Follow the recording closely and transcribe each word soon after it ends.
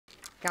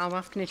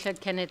Galwaf Cynulliad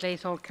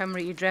Cenedlaethol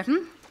Cymru I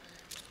drefn.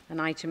 And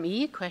item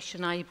E,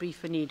 cwestiynau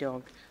Prif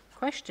Weinidog.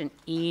 Question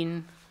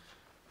 1,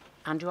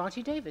 Andrew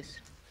R.T. Davis.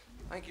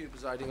 Thank you,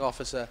 Presiding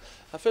Officer.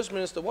 First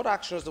Minister, what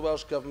action has the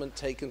Welsh Government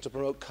taken to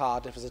promote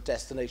Cardiff as a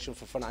destination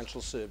for financial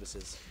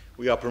services?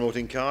 We are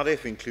promoting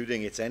Cardiff,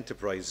 including its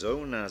enterprise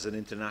zone, as an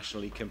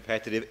internationally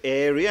competitive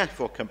area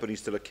for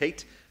companies to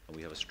locate, and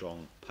we have a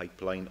strong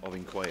pipeline of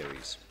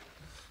inquiries.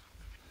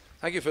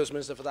 Thank you, First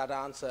Minister, for that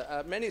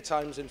answer. Many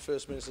times in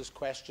First Minister's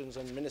questions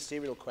and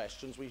ministerial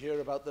questions, we hear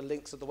about the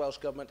links that the Welsh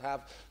Government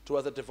have to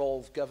other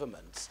devolved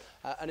governments.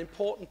 An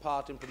important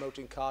part in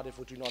promoting Cardiff,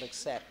 which we do not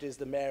accept, is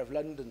the Mayor of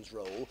London's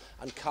role,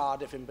 and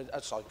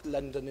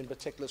London in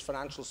particular's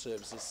financial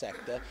services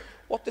sector.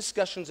 What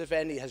discussions, if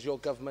any, has your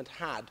government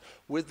had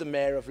with the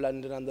Mayor of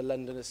London and the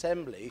London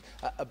Assembly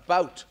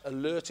about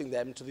alerting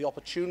them to the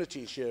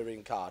opportunities here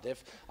in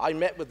Cardiff? I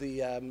met with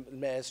the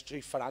Mayor's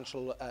Chief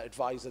Financial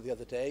Advisor the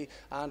other day,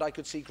 and I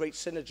could see great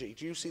synergy.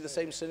 Do you see the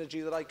same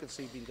synergy that I could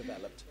see being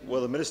developed?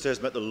 Well, the Minister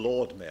has met the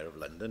Lord Mayor of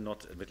London,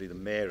 not admittedly the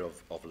Mayor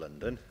of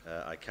London.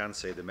 I can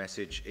say the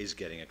message is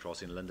getting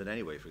across in London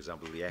anyway. For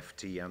example, the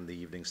FT and the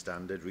Evening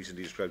Standard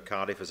recently described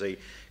Cardiff as a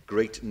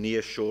great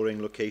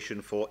near-shoring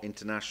location for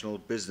international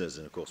business.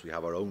 And of course, we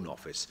have our own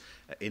office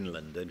in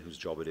London, whose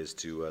job it is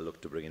to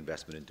look to bring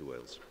investment into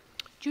Wales.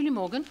 Julie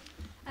Morgan.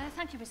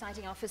 Thank you,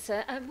 Presiding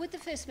Officer. Would the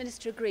First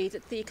Minister agree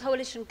that the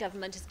coalition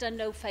government has done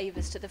no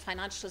favours to the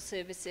financial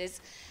services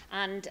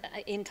and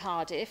in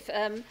Cardiff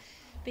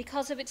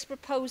because of its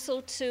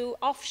proposal to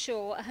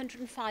offshore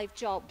 105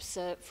 jobs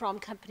from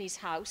Companies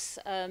House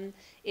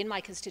in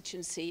my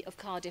constituency of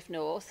Cardiff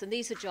North? And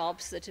these are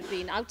jobs that have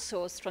been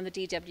outsourced from the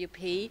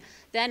DWP,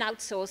 then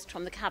outsourced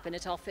from the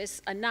Cabinet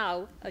Office, and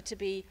now are to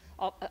be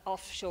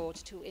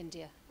offshored to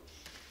India.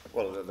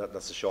 Well,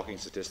 that's a shocking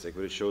statistic,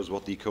 but it shows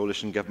what the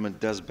coalition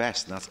government does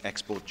best, and that's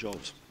export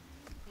jobs.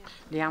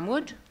 Leanne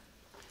Wood.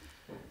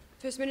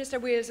 First Minister,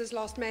 Wales has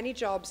lost many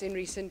jobs in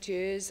recent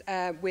years,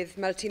 with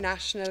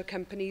multinational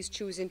companies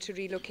choosing to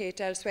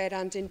relocate elsewhere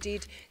and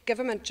indeed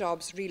government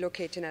jobs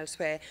relocating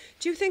elsewhere.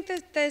 Do you think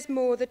that there's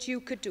more that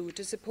you could do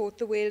to support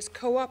the Wales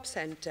Co-op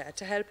Centre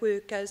to help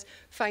workers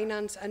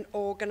finance and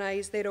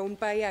organise their own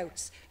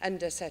buyouts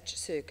under such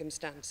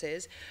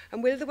circumstances?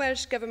 And will the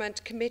Welsh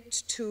Government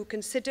commit to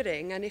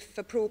considering and, if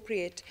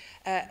appropriate,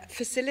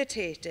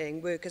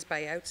 facilitating workers'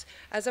 buyouts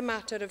as a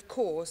matter of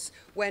course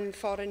when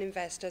foreign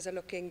investors are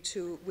looking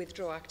to withdraw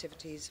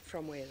activities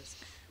from Wales?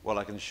 Well,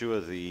 I can assure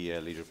the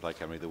Leader of Plaid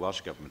Cymru the Welsh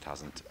Government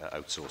hasn't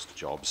outsourced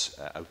jobs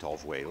out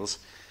of Wales.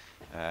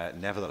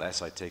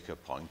 Nevertheless, I take her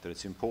point that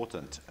it's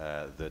important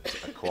that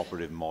a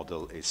cooperative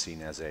model is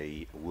seen as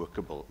a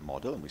workable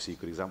model, and we see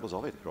good examples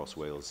of it across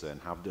Wales and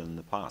have done in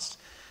the past.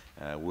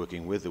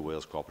 Working with the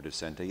Wales Cooperative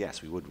Centre,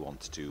 yes, we would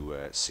want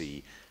to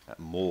see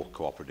more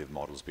cooperative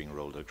models being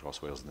rolled out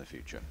across Wales in the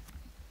future.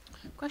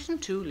 Question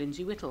 2,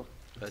 Lindsay Whittle.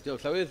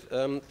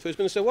 First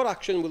Minister, what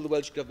action will the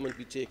Welsh Government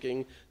be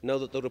taking now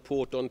that the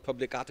report on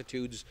public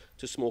attitudes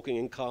to smoking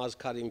in cars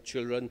carrying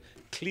children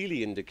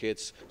clearly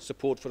indicates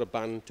support for a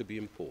ban to be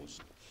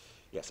imposed?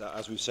 Yes,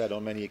 as we've said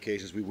on many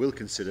occasions, we will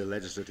consider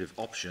legislative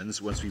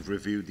options once we've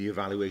reviewed the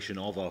evaluation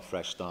of our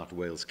Fresh Start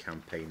Wales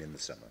campaign in the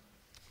summer.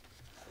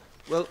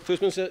 Well,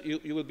 First Minister,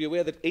 you will be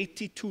aware that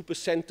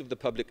 82% of the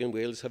public in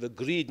Wales have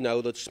agreed now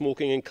that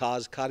smoking in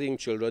cars carrying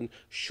children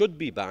should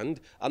be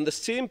banned, and the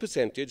same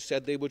percentage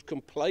said they would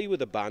comply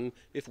with a ban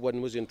if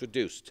one was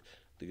introduced.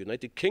 The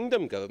United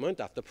Kingdom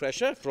government, after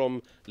pressure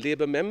from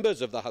Labour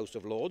members of the House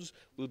of Lords,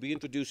 will be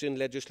introducing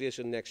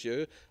legislation next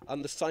year,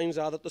 and the signs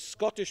are that the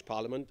Scottish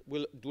Parliament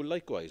will do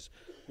likewise.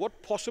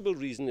 What possible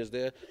reason is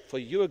there for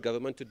your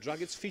government to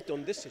drag its feet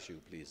on this issue,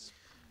 please?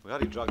 We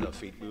already dragged our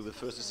feet. We were the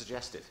first to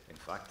suggest it, in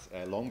fact,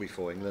 long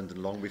before England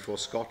and long before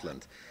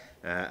Scotland.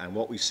 And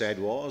what we said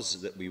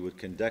was that we would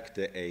conduct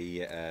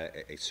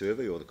a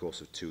survey over the course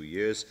of 2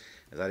 years.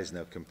 That is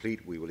now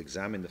complete. We will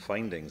examine the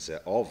findings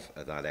of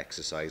that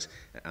exercise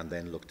and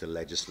then look to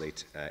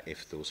legislate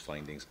if those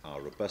findings are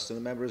robust. And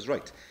the member is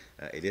right.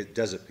 It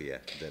does appear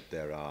that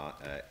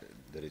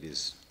there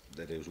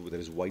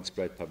is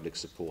widespread public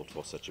support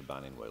for such a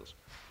ban in Wales.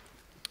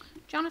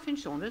 Jonathan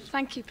Saunders.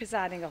 Thank you,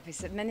 Presiding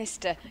Officer.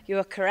 Minister, you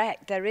are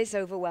correct. There is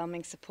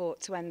overwhelming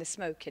support to end the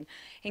smoking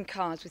in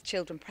cars with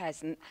children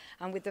present.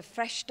 And with the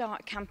Fresh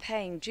Start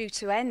campaign due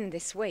to end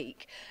this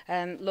week,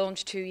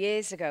 launched 2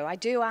 years ago, I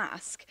do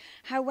ask,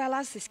 how well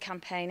has this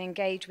campaign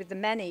engaged with the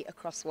many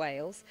across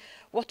Wales?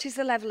 What is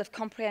the level of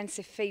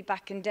comprehensive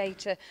feedback and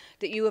data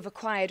that you have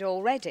acquired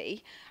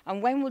already?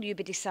 And when will you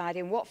be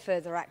deciding what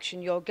further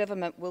action your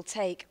government will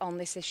take on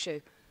this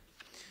issue?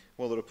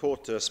 Well, the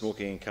report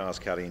Smoking in Cars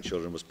Carrying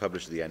Children was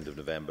published at the end of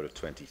November of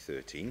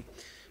 2013.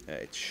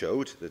 It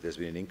showed that there's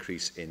been an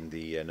increase in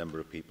the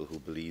number of people who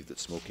believe that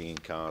smoking in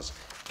cars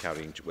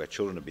where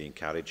children are being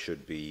carried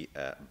should be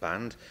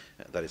banned.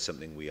 That is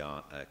something we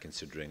are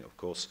considering, of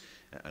course,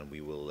 and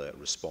we will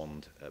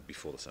respond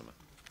before the summer.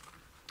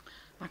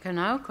 Ac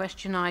yna,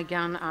 cwestiynau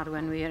gan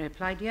arwenwyr y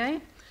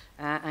pleidiau,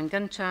 yn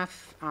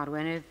gyntaf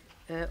arwenydd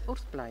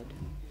wrth blaid.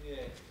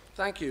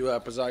 Thank you,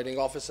 Presiding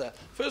Officer.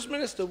 First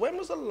Minister, when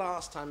was the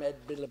last time Ed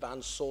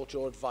Miliband sought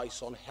your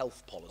advice on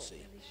health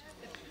policy?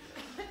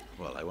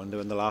 Well, I wonder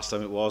when the last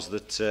time it was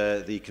that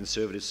the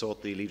Conservatives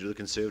sought the leader of the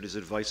Conservatives'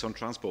 advice on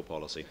transport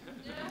policy.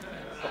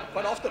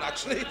 Quite often,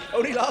 actually,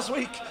 only last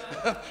week.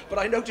 But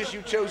I noticed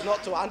you chose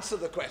not to answer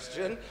the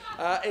question.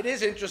 It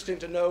is interesting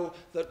to know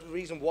the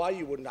reason why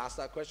you wouldn't ask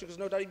that question, because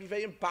no doubt he'd be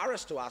very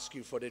embarrassed to ask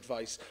you for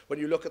advice when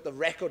you look at the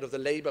record of the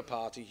Labour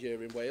Party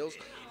here in Wales.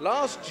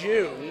 Last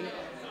June,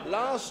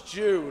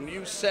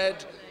 you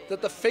said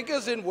that the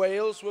figures in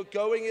Wales were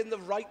going in the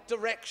right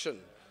direction.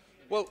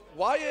 Well,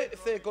 why,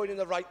 if they're going in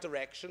the right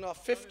direction, are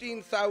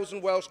 15,000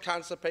 Welsh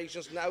cancer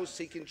patients now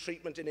seeking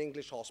treatment in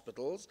English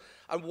hospitals?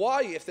 And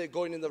why, if they're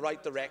going in the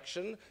right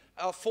direction,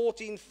 are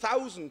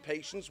 14,000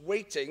 patients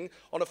waiting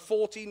on a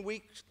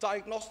 14-week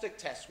diagnostic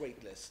test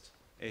wait list?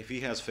 If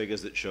he has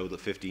figures that show that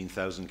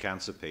 15,000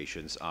 cancer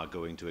patients are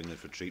going to England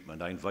for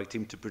treatment, I invite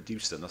him to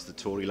produce them. That's the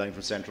Tory line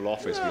from Central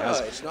Office. No,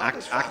 if he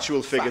has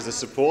actual figures that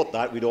support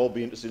that, we'd all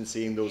be interested in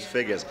seeing those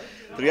figures.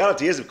 The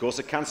reality is, of course,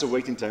 that cancer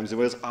waiting times in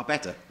Wales are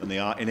better than they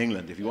are in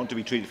England. If you want to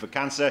be treated for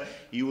cancer,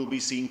 you will be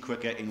seen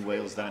quicker in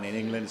Wales than in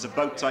England. It's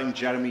about time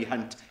Jeremy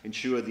Hunt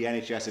ensured the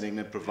NHS in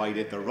England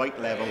provided the right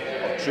level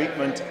of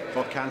treatment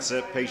for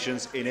cancer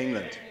patients in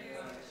England.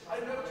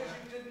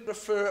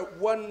 Refer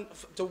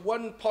to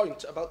one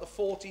point about the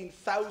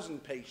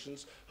 14,000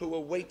 patients who were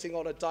waiting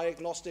on a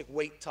diagnostic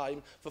wait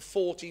time for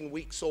 14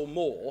 weeks or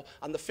more,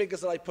 and the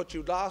figures that I put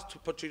you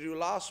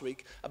last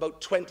week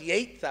about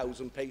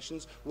 28,000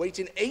 patients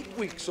waiting 8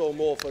 weeks or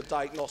more for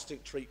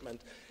diagnostic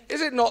treatment.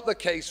 Is it not the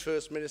case,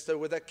 First Minister,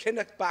 with a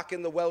Kinnock back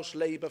in the Welsh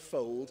Labour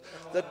fold,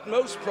 that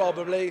most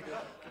probably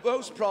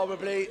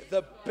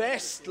the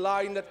best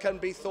line that can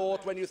be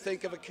thought when you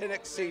think of a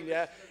Kinnock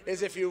Senior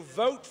is, if you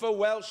vote for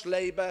Welsh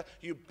Labour,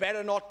 you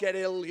better not get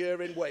ill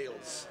here in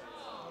Wales?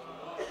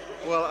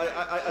 Well,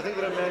 I think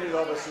there are many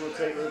of us who will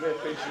take a bit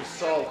of pinch of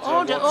salt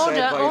order.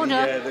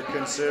 The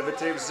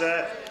Conservatives.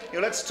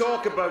 Let's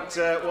talk about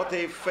what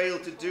they've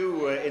failed to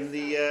do in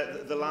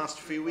the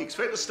last few weeks.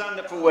 Failed to stand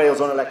up for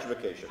Wales on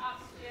electrification.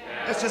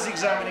 Let's just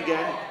examine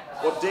again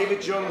what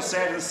David Jones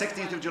said on the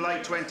 16th of July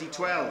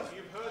 2012.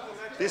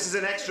 This is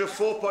an extra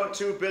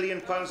 £4.2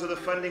 billion of the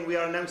funding we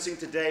are announcing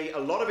today, a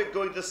lot of it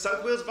going to the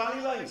South Wales Valley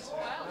Lines.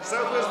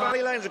 South Wales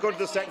Valley Lines are going to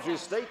the Secretary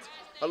of State.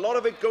 A lot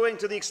of it going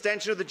to the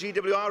extension of the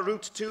GWR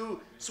route to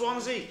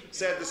Swansea,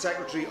 said the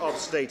Secretary of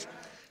State.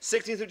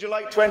 16th of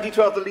July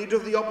 2012, the Leader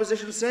of the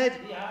Opposition said,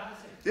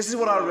 this is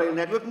what our rail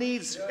network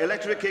needs.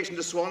 Electrification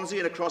to Swansea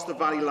and across the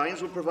Valley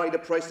Lines will provide a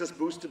priceless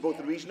boost to both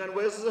the region and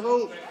Wales as a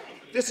whole.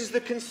 This is the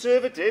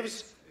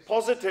Conservatives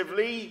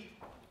positively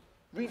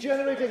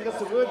regenerating, that's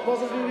the word,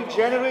 positively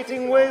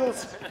regenerating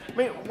Wales. I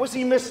mean, was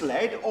he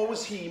misled or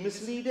was he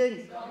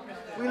misleading?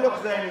 We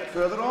look then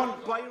further on,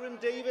 Byron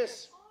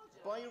Davis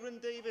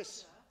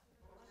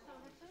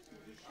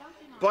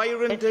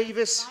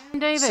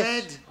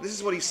said, this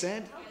is what he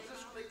said,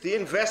 the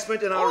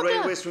investment in our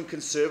railways from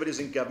Conservatives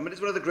in government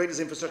is one of the greatest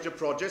infrastructure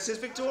projects since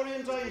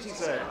Victorian times, he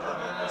said.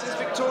 Since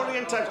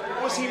Victorian times.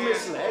 Was he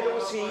misled or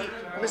was he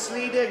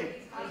misleading?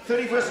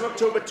 31st of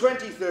October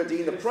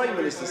 2013, the Prime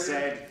Minister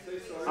said,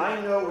 I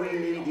know we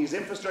need these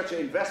infrastructure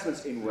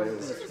investments in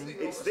Wales.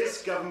 It's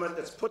this government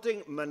that's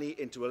putting money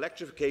into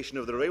electrification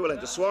of the railway line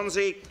to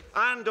Swansea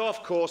and,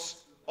 of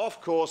course,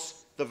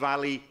 the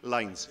Valley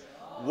Lines.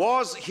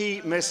 Was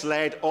he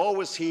misled or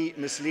was he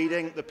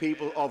misleading the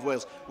people of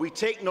Wales? We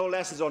take no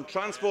lessons on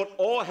transport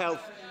or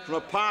health from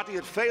a party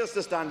that fails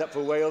to stand up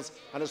for Wales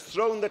and has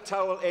thrown the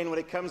towel in when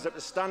it comes up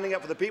to standing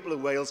up for the people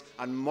of Wales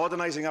and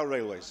modernising our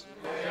railways.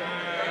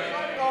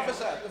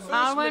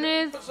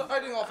 Presiding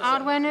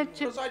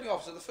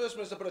officer, the First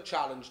Minister put a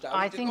challenge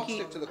down. He did not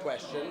stick to the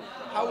question.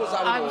 How was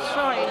that? I'm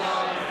sorry.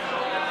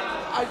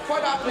 I'd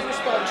quite happily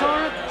respond to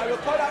it. I will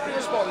quite happily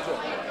respond to it.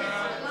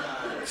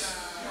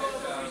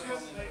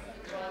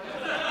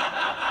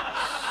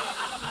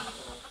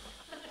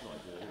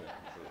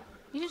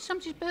 Is it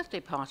somebody's birthday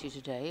party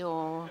today,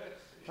 or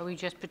are we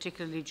just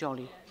particularly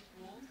jolly?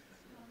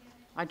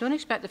 I don't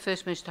expect the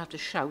First Minister to have to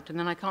shout, and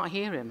then I can't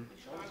hear him.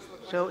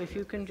 So if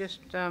you can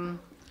just...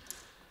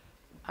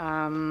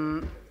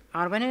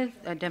 Arwenydd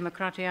y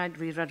Democratiaid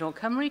Ryddfrydol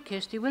Cymru,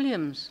 Kirsty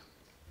Williams.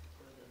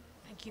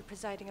 Thank you,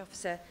 Presiding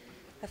Officer.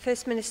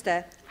 First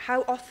Minister,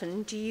 how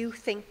often do you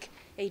think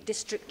a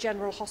District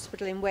General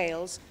Hospital in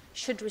Wales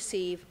should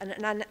receive an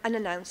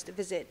unannounced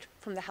visit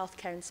from the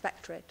Healthcare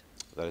Inspectorate?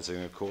 That is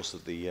something, of course,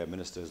 that the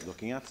Minister is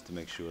looking at to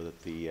make sure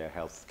that the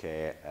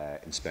healthcare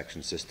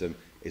inspection system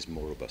is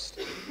more robust.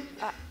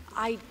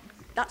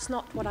 That's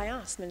not what I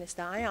asked,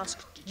 Minister. I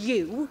asked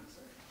you,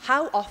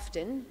 how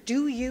often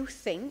do you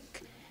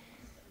think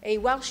a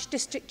Welsh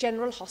District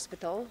General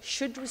Hospital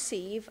should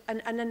receive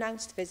an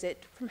unannounced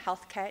visit from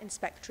Healthcare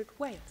Inspectorate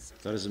Wales?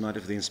 That is a matter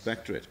for the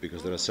Inspectorate,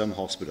 because there are some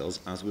hospitals,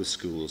 as with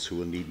schools, who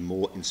will need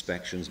more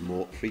inspections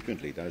more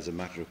frequently. That is a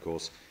matter, of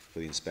course, for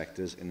the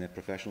inspectors in their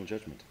professional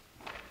judgment.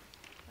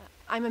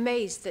 I'm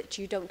amazed that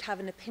you don't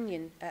have an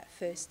opinion,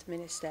 First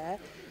Minister.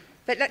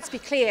 But let's be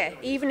clear,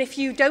 even if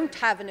you don't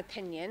have an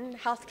opinion,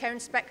 Healthcare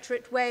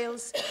Inspectorate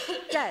Wales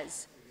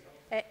does.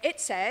 It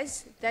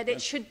says that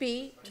it should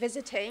be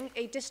visiting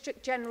a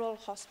District General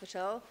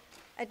Hospital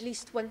at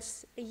least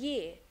once a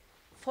year.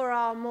 For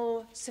our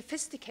more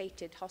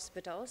sophisticated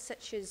hospitals,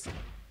 such as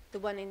the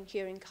one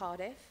here in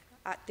Cardiff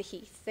at the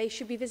Heath, they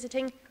should be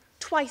visiting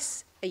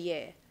twice a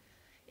year.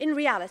 In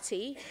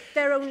reality,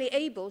 they're only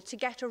able to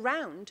get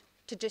around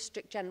to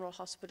District General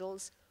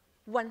Hospitals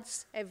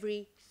once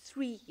every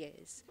 3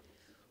 years.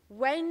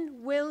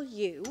 When will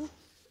you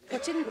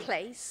put in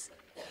place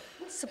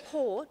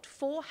support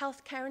for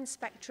Healthcare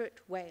Inspectorate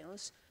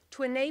Wales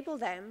to enable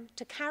them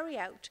to carry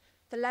out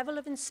the level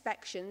of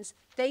inspections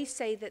they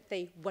say that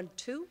they want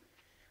to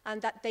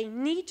and that they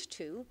need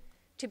to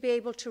be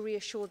able to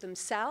reassure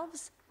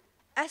themselves,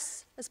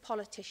 us as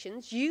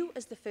politicians, you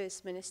as the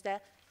First Minister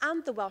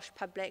and the Welsh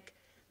public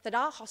that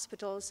our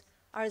hospitals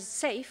are as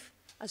safe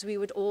as we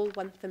would all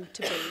want them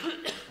to be?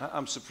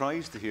 I'm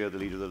surprised to hear the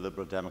leader of the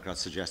Liberal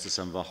Democrats suggest that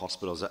some of our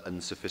hospitals are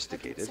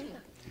unsophisticated.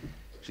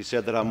 She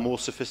said there are more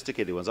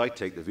sophisticated ones. I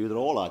take the view that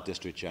all our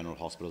District General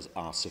hospitals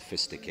are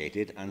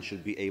sophisticated and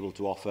should be able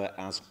to offer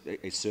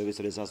a service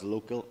that is as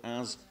local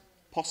as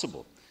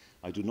possible.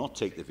 I do not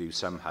take the view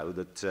somehow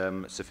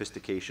that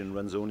sophistication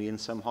runs only in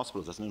some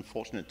hospitals. That's an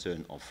unfortunate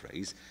turn of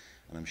phrase,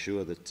 and I'm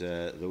sure that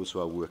those who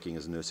are working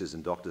as nurses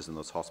and doctors in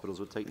those hospitals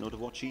will take note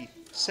of what she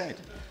said.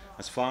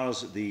 As far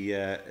as the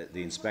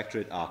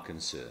Inspectorate are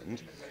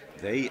concerned,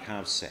 they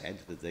have said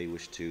that they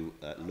wish to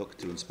look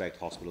to inspect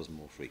hospitals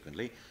more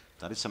frequently.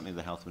 That is something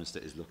the Health Minister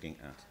is looking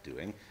at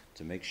doing,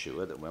 to make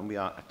sure that when we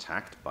are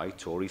attacked by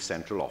Tory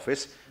Central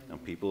Office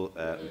and people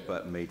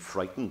made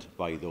frightened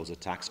by those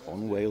attacks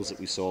on Wales that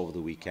we saw over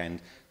the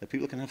weekend, that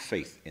people can have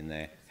faith in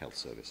their health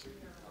service.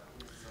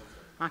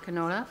 Ac yn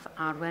olaf,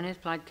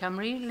 Arwenydd Plaid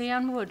Cymru,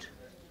 Leanne Wood.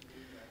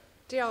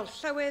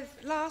 Diolch. Llywydd,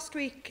 last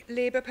week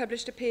Labour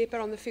published a paper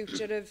on the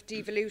future of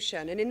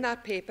devolution, and in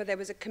that paper there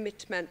was a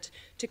commitment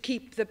to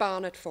keep the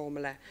Barnett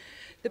formula.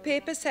 The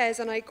paper says,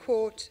 and I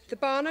quote, "The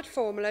Barnett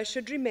formula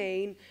should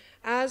remain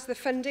as the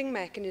funding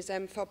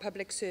mechanism for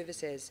public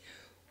services."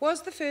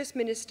 Was the First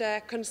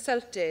Minister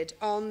consulted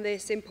on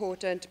this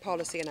important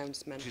policy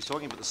announcement? She's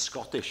talking about the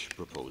Scottish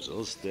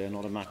proposals. They're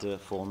not a matter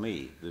for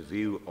me. The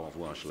view of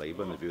Welsh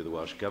Labour and the view of the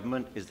Welsh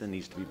Government is there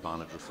needs to be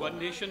Barnett reform.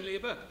 One Nation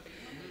Labour.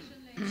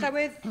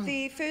 Llywydd,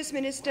 the First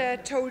Minister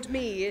told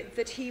me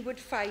that he would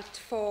fight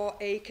for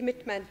a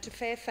commitment to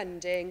fair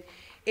funding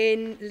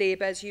in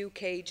Labour's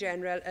UK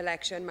General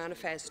Election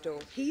Manifesto.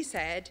 He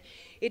said,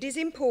 "It is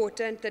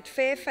important that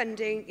fair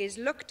funding is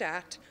looked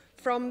at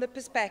from the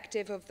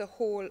perspective of the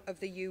whole of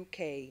the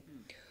UK."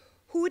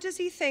 Who does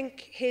he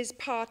think his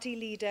party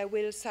leader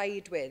will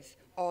side with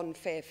on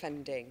fair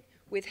funding?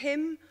 With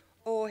him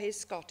or his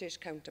Scottish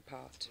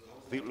counterpart?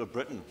 People of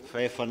Britain,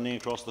 fair funding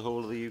across the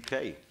whole of the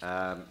UK.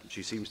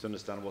 She seems to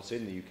understand what's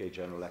in the UK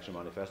General Election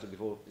Manifesto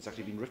before it's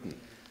actually been written.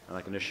 And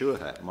I can assure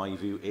her, my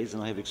view is,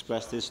 and I have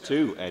expressed this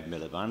to Ed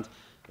Miliband,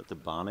 that the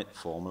Barnett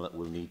formula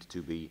will need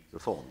to be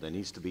reformed. There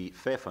needs to be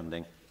fair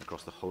funding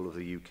across the whole of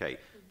the UK.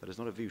 That is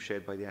not a view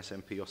shared by the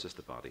SNP or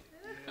sister party.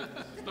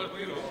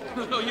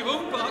 No, your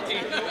own party.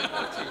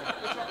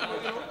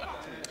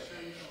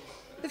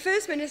 The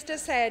First Minister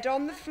said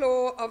on the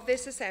floor of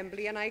this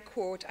Assembly, and I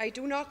quote, "I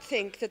do not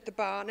think that the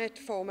Barnett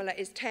formula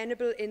is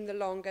tenable in the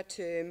longer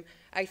term.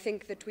 I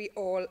think that we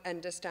all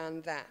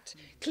understand that."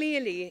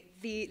 Clearly,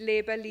 the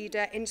Labour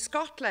leader in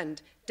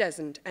Scotland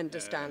doesn't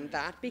understand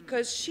that,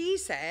 because she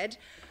said,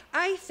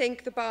 "I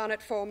think the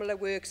Barnett formula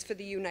works for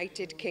the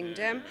United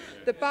Kingdom.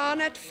 The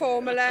Barnett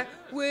formula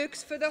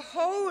works for the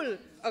whole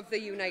of the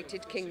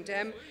United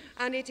Kingdom,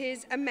 and it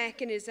is a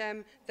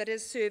mechanism that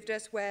has served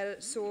us well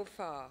so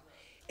far."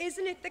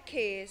 Isn't it the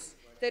case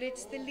that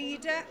it's the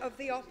leader of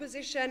the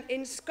opposition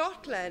in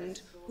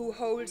Scotland who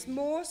holds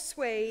more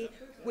sway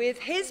with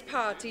his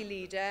party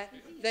leader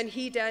than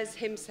he does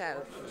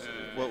himself?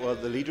 Well,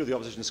 the leader of the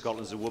opposition in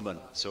Scotland is a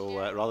woman, so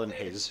rather than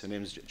his, her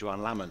name's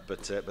Joanne Lamont,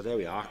 but there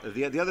we are.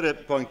 The other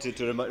point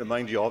to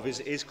remind you of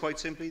is quite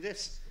simply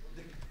this,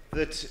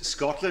 that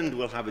Scotland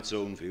will have its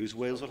own views,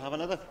 Wales will have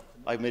another.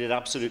 I've made it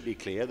absolutely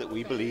clear that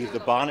we believe the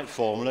Barnett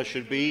formula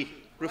should be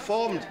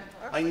reformed.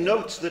 I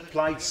note that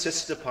Plaid's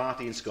sister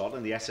party in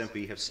Scotland, the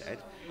SNP, have said,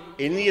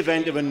 in the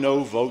event of a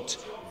no vote,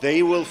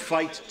 they will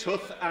fight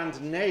tooth and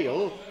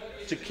nail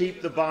to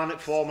keep the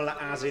Barnett formula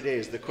as it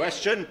is. The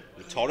question,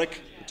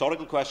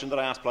 rhetorical question that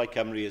I ask Plaid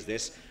Cymru is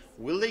this: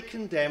 will they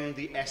condemn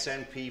the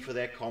SNP for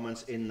their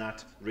comments in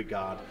that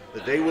regard,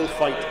 that they will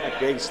fight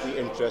against the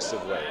interests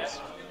of Wales?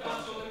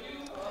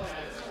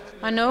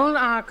 Yn ôl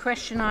ar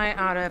cwestiynau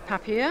ar y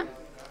papur.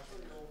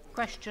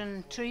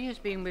 Question 3 has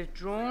been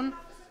withdrawn.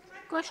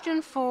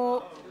 Question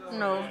 4,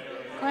 no.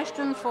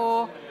 Question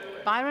 4,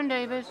 Byron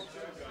Davies.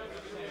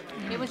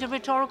 It was a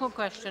rhetorical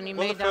question. He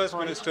made that point. Will the First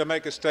Minister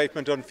make a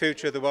statement on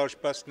future of the Welsh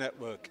bus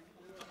network?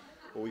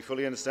 Well, we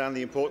fully understand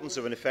the importance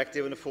of an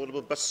effective and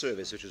affordable bus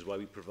service, which is why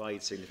we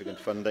provide significant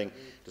funding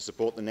to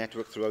support the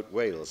network throughout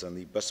Wales, and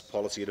the Bus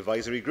Policy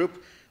Advisory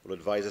Group will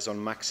advise us on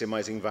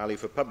maximising value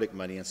for public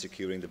money and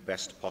securing the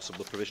best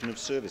possible provision of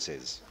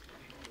services.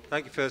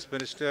 Thank you, First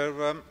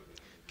Minister.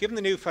 Given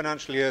the new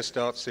financial year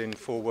starts in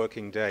 4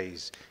 working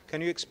days, can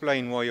you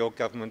explain why your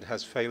government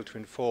has failed to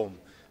inform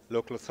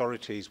local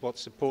authorities what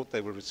support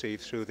they will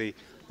receive through the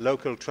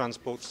Local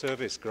Transport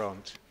Service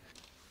Grant?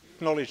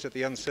 Acknowledge that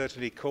the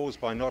uncertainty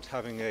caused by not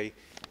having a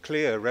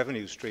clear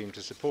revenue stream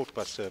to support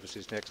bus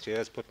services next year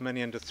has put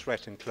many under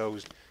threat and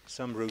closed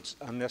some routes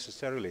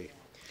unnecessarily.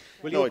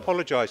 Will you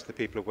apologise to the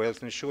people of Wales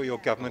and ensure your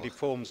government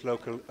informs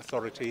local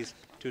authorities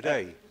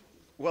today?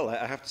 Well,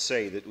 I have to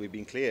say that we've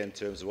been clear in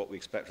terms of what we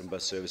expect from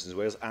bus services in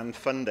Wales and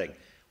funding.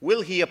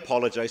 Will he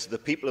apologise to the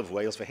people of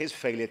Wales for his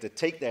failure to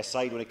take their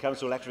side when it comes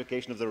to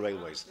electrification of the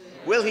railways?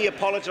 Will he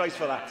apologise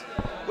for that?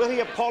 Will he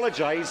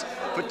apologise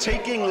for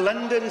taking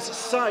London's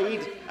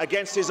side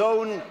against his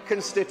own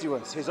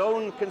constituents?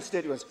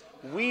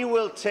 We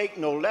will take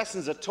no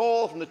lessons at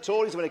all from the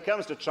Tories when it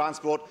comes to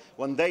transport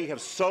when they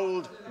have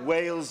sold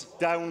Wales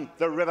down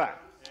the river.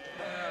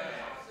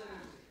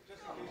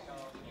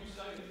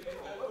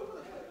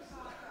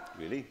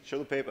 Really? Show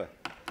the paper.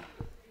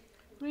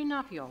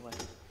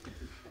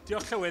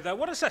 Diolch Llywydd.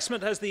 What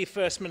assessment has the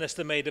First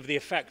Minister made of the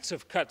effects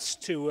of cuts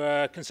to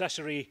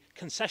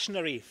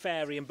concessionary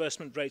fare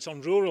reimbursement rates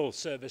on rural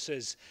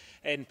services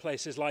in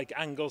places like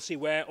Anglesey,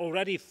 where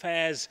already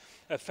fares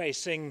are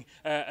facing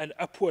an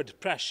upward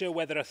pressure,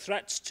 where there are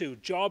threats to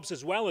jobs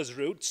as well as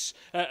routes,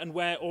 and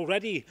where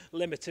already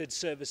limited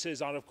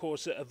services are, of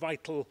course, a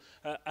vital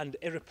and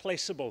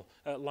irreplaceable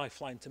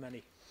lifeline to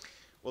many?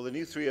 Well, the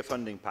new 3-year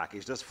funding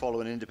package does follow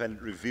an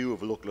independent review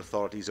of local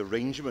authorities'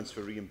 arrangements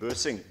for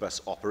reimbursing bus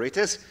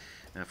operators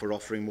for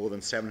offering more than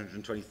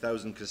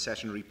 720,000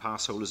 concessionary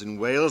pass holders in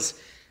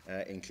Wales,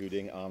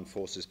 including armed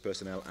forces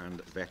personnel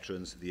and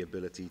veterans, the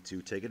ability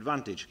to take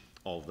advantage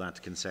of that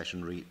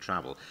concessionary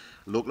travel.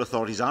 Local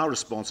authorities are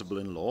responsible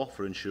in law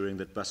for ensuring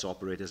that bus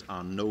operators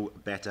are no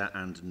better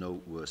and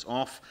no worse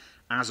off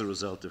as a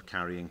result of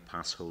carrying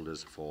pass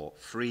holders for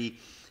free.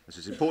 It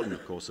is important,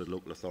 of course, that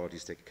local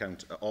authorities take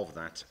account of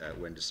that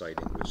when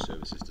deciding which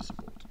services to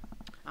support.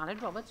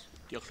 Aled Roberts.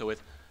 Diolch Llywydd.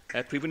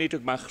 Prif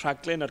Weinidog, mae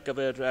rhaglen ar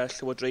gyfer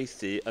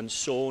llywodraethu yn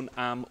sôn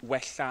am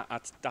wella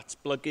at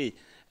datblygu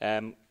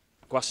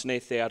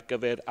gwasanaethau ar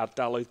gyfer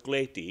ardaloedd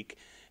gwledig.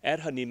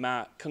 Hynny,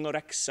 mae Cyngor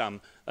Exam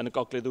yn y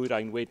Gogledd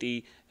Ddwyrain wedi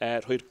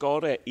rhoi'r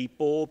gorau I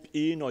bob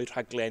un o'i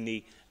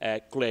rhaglenni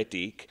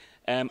gwledig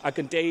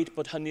ac yn deud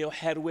bod hynny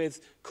oherwydd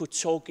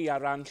cwtogi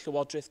ar ran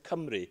Llywodraeth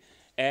Cymru.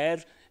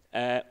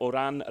 O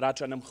ran yr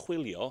adran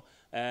ymchwilio,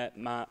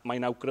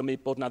 mae'n awgrymu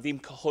bod na ddim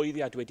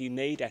cyhoeddiad wedi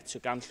wneud eto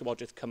gan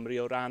Llywodraeth Cymru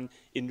o ran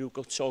unrhyw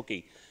gwtogi.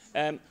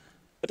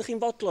 Ydych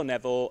chi'n fodlon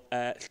efo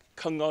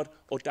cyngor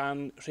o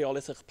dan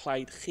rheolaeth eich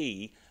plaid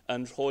chi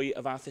yn rhoi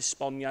y fath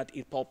esboniad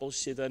i'r pobl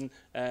sydd yn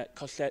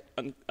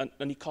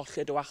eu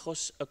colled o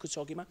achos y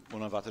cwtogi yma? Mae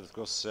hwnna'n fath wrth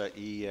gwrs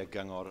I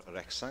gyngor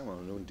Wrecsam.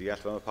 Mae nhw'n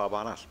deall fel pawb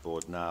arall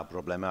bod na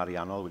broblemau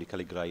ariannol wedi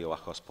cael ei greu o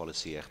achos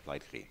polisi eich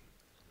plaid chi.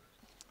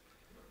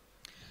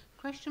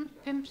 Question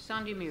 5,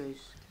 Sandy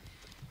Mewis.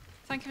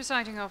 Thank you,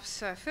 Presiding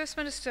Officer. First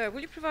Minister, will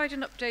you provide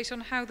an update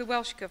on how the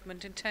Welsh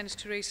Government intends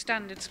to raise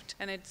standards for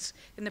tenants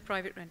in the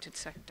private rented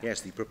sector?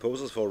 Yes, the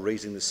proposals for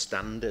raising the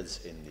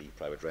standards in the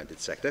private rented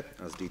sector,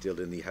 as detailed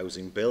in the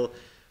Housing Bill,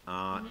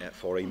 are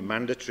for a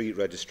mandatory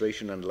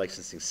registration and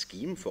licensing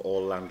scheme for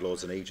all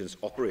landlords and agents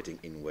operating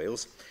in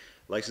Wales.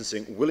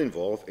 Licensing will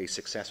involve a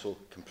successful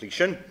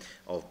completion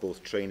of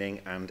both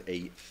training and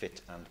a fit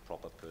and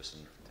proper person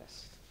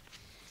test.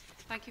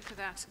 Thank you for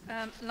that.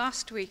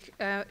 Last week,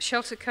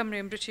 Shelter Cymru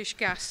and British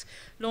Gas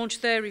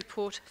launched their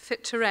report,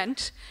 Fit to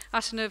Rent,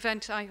 at an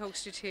event I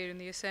hosted here in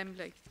the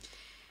Assembly.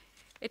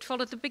 It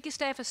followed the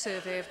biggest ever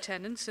survey of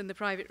tenants in the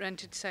private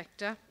rented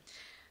sector,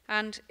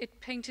 and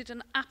it painted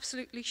an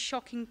absolutely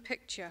shocking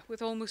picture,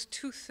 with almost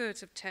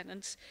 2/3 of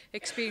tenants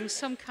experiencing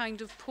some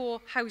kind of poor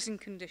housing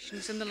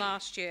conditions in the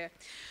last year.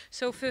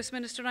 So, First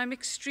Minister, I'm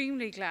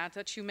extremely glad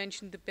that you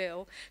mentioned the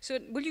bill. So,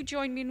 will you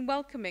join me in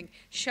welcoming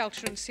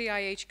Shelter and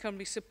CIH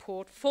Cymru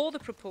support for the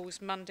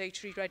proposed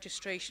mandatory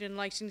registration and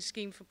licence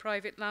scheme for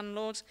private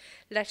landlords,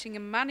 letting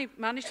and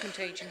management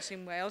agents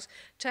in Wales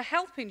to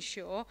help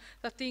ensure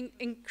that the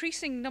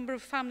increasing number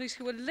of families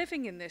who are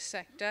living in this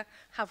sector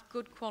have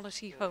good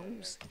quality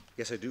homes?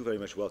 Yes, I do very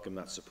much welcome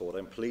that support.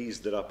 I'm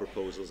pleased that our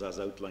proposals, as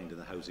outlined in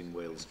the Housing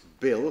Wales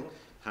Bill,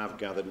 have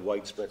gathered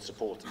widespread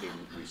support in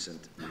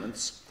recent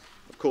months.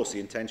 Of course, the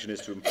intention is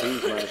to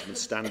improve management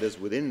standards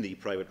within the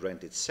private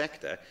rented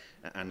sector,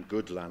 and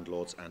good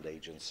landlords and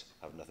agents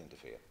have nothing to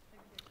fear.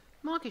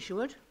 Mark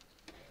Isherwood.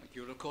 Thank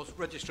you. And of course,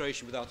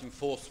 registration without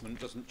enforcement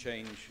doesn't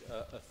change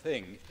a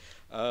thing.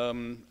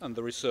 And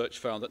the research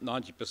found that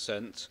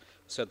 90%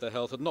 said their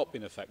health had not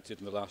been affected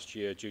in the last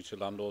year due to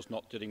landlords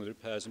not dealing with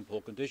repairs in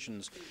poor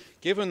conditions.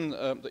 Given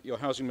that your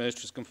Housing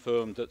Minister has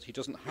confirmed that he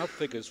doesn't have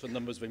figures for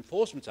numbers of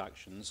enforcement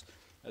actions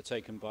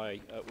taken by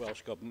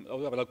Welsh Government or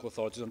local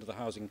authorities under the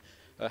Housing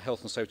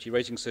health and safety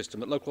rating system,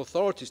 that local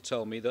authorities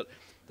tell me that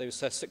they've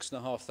assessed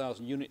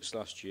 6,500 units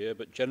last year,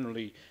 but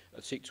generally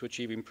seek to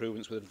achieve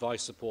improvements with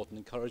advice, support and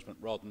encouragement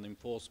rather than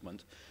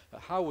enforcement.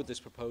 How would this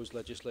proposed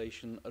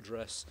legislation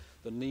address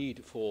the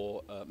need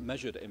for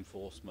measured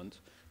enforcement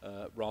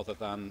rather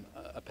than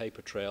a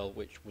paper trail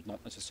which would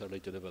not necessarily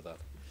deliver that?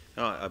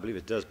 No, I believe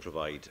it does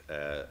provide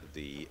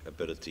the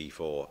ability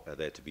for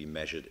there to be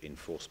measured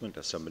enforcement.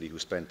 As somebody who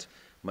spent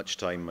much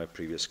time in my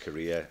previous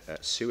career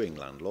suing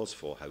landlords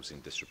for housing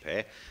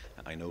disrepair,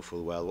 I know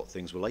full well what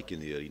things were like in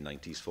the early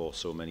 90s for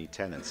so many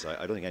tenants.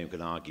 I don't think anyone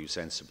can argue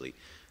sensibly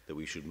that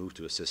we should move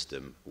to a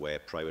system where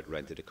private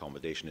rented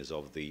accommodation is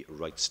of the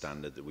right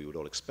standard that we would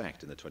all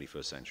expect in the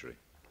 21st century.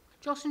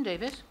 Jocelyn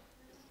Davis.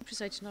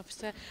 Presiding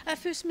Officer.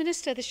 First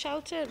Minister, the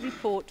Shelter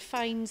report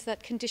finds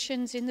that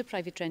conditions in the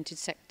private rented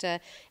sector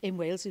in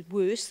Wales are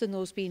worse than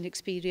those being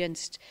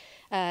experienced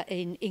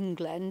in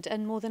England,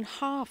 and more than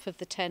half of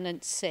the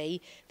tenants say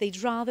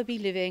they'd rather be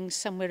living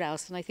somewhere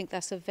else, and I think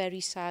that's a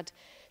very sad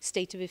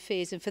state of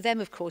affairs. And for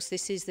them, of course,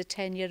 this is the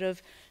tenure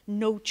of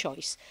no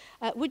choice.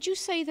 Would you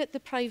say that the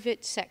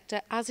private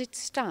sector, as it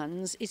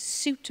stands, is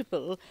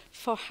suitable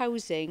for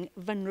housing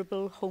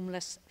vulnerable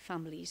homeless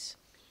families?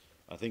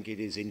 I think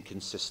it is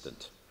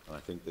inconsistent. I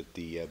think that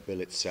the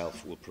bill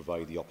itself will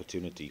provide the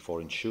opportunity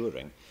for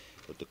ensuring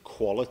that the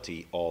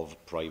quality of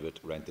private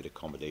rented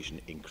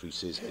accommodation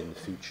increases in the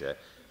future,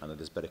 and that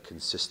there's better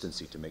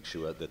consistency to make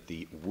sure that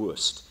the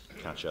worst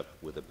catch up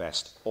with the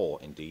best,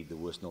 or indeed the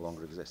worst no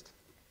longer exist.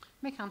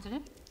 Mick Anthony.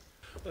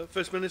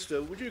 First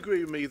Minister, would you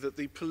agree with me that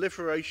the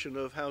proliferation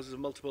of houses of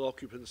multiple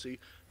occupancy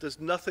does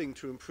nothing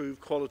to improve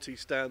quality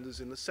standards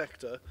in the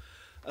sector,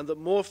 and that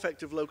more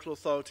effective local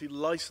authority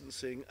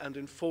licensing and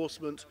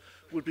enforcement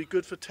would be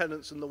good for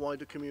tenants and the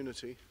wider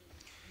community?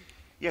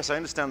 Yes, I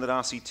understand that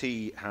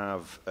RCT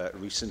have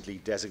recently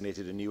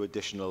designated a new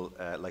additional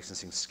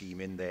licensing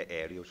scheme in their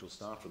area, which will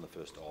start from the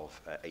 1st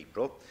of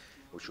April,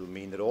 which will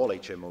mean that all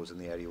HMOs in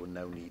the area will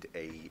now need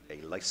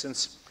a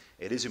licence.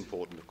 It is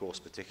important, of course,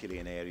 particularly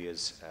in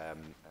areas,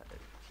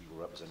 he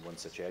will represent one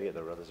such area,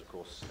 there are others, of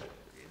course,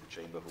 in the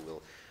Chamber who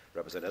will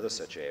represent other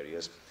such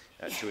areas,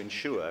 to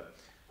ensure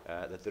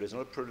that there is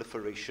not a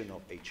proliferation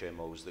of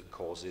HMOs that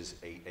causes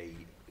a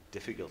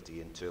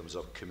difficulty in terms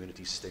of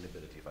community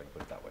sustainability, if I can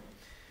put it that way.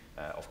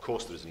 Of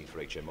course, there is a need for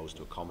HMOs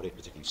to accommodate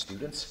particularly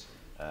students,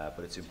 but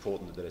it's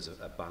important that there is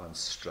a balance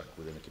struck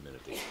within the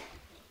community.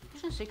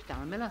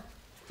 Darren Miller.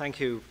 Thank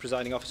you,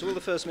 Presiding Officer. Will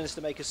the First Minister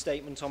make a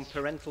statement on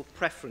parental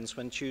preference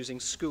when choosing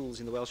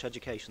schools in the Welsh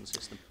education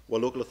system?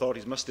 Well, local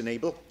authorities must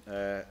enable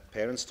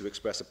parents to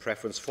express a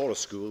preference for a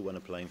school when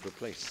applying for a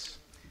place.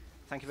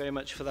 Thank you very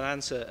much for that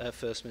answer,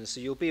 First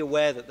Minister. You'll be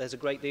aware that there's a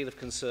great deal of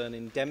concern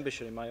in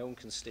Denbighshire, in my own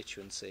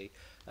constituency,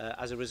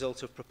 as a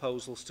result of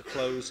proposals to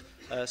close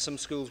some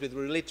schools with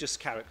religious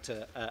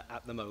character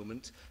at the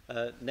moment,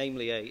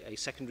 namely a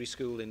secondary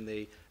school in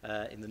the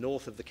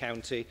north of the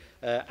county,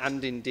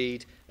 and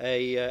indeed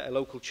a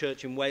local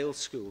church in Wales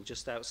school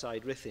just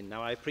outside Ruthin.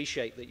 Now, I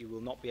appreciate that you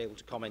will not be able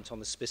to comment on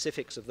the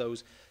specifics of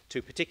those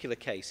two particular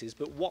cases,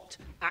 but what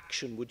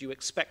action would you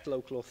expect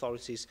local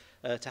authorities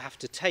to have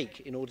to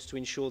take in order to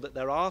ensure that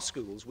there are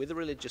schools with a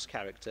religious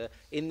character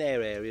in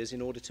their areas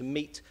in order to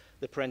meet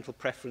the parental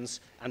preference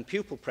and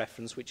pupil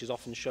preference which is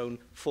often shown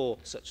for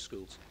such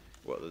schools?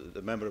 Well,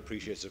 the member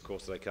appreciates, of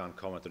course, that I can't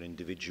comment on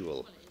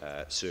individual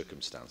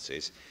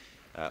circumstances.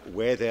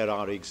 Where there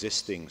are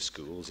existing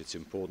schools, it's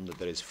important that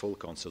there is full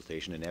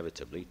consultation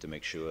inevitably to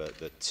make sure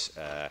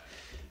that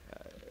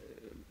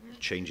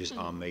changes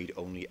are made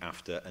only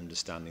after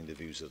understanding the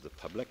views of the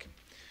public.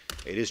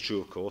 It is true,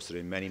 of course, that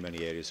in many,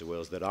 many areas of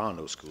Wales there are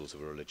no schools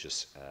of a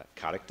religious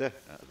character.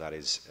 That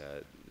is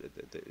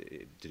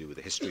to do with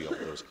the history of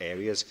those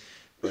areas.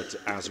 But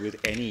as with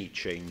any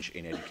change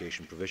in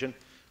education provision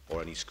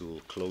or any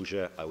school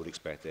closure, I would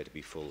expect there to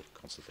be full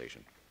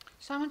consultation.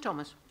 Simon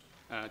Thomas.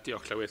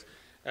 Diolch, Llywydd.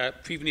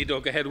 Prif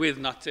Weinidog oherwydd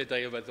natur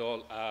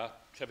daearyddol a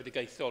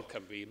trefedigaethol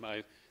Cymru,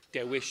 mae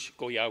dewis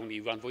go iawn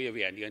i ran fwy o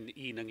rieni yn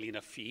un ynglyn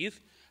â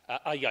ffydd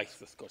a iaith,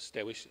 wrth gwrs,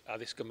 dewis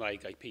addysg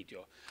Gymraeg a'i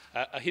peidio.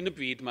 A hyn y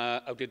bryd mae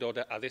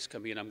awdurdodau addysg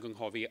Cymru yn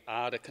ymgynghori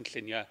ar y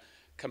cynlluniau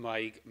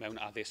Cymraeg mewn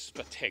addysg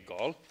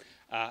strategol,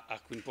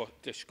 ac wy'n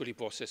disgwyl i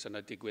broses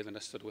yna digwydd yn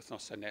ystod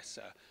wythnosau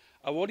nesaf.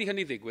 A wedi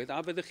hynny ddigwydd,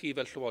 a byddwch chi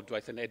fel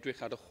Llywodraeth yn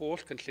edrych ar y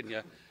holl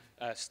cynlluniau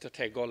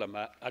strategol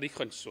yma ar ei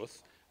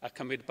chwnswth a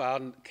cymryd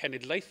barn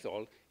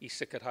cenedlaethol i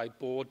sicrhau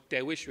bod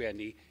dewis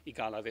rieni i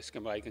gael addysg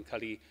Gymraeg yn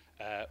cael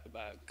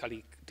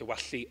ei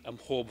dywallu ym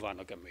mhob fan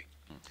o Gymru.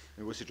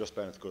 Mi wysi dros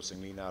ben, wrth gwrs,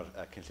 ynglyn â'r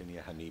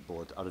cynlluniau hynny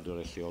bod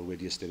awdurdodau lleol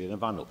wedi ystyried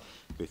yn fanwl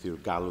beth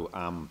yw'r galw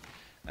am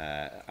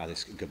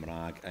addysg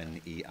Gymraeg yn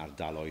ei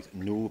ardaloedd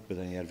nhw.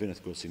 Byddwn ni erbyn,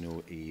 wrth gwrs, i nhw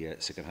i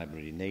sicrhau bod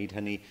wedi wneud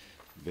hynny.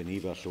 Fy ni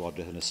fel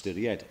Llywodraeth yn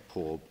ystyried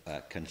pob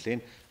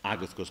cynllun,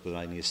 ac wrth gwrs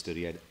byddwn ni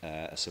ystyried y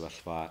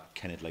sefyllfa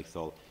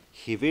cenedlaethol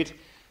hefyd.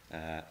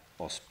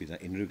 Os bydd yna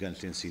unrhyw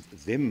gynllun sydd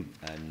ddim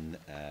yn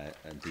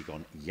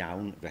ddigon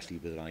iawn, felly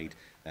bydd rhaid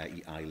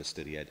i ail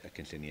ystyried y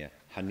cynlluniau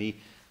hynny.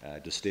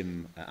 Does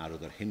dim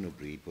arwydd ar hyn o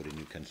bryd bod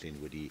unrhyw cynllun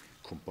wedi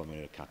cwmpo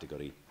mewn i'r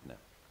categori yna.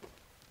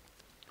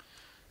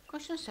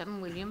 Question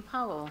 7, William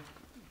Powell.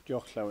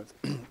 Diolch, Llywydd.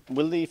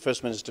 Will the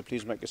First Minister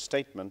please make a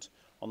statement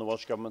on the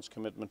Welsh Government's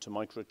commitment to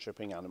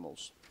microchipping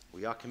animals?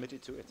 We are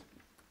committed to it.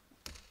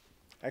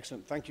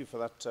 Excellent. Thank you for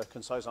that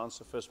concise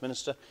answer, First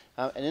Minister.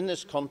 And in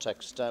this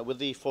context, with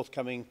the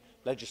forthcoming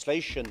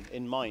legislation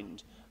in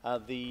mind,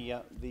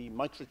 the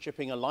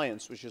Microchipping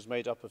Alliance, which is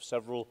made up of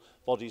several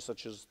bodies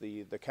such as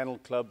the Kennel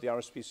Club, the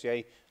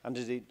RSPCA, and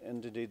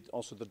indeed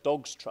also the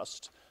Dogs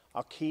Trust,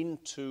 are keen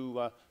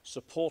to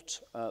support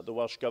the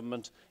Welsh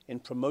Government in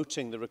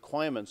promoting the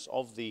requirements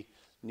of the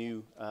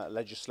new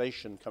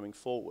legislation coming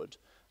forward.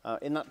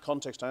 In that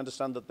context, I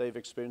understand that they've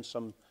experienced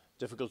some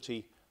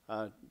difficulty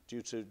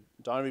due to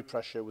diary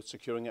pressure with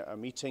securing a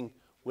meeting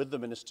with the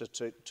Minister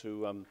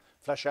to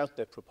flesh out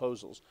their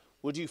proposals.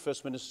 Would you,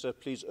 First Minister,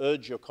 please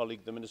urge your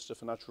colleague, the Minister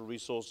for Natural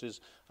Resources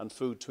and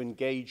Food, to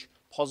engage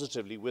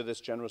positively with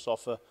this generous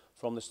offer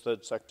from this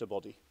third sector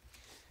body?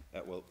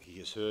 Well, he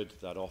has heard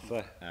that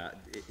offer.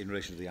 In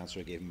relation to the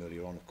answer I gave him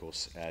earlier on, of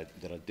course,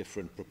 there are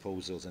different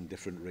proposals and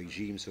different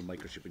regimes for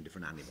microchipping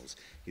different animals.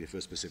 He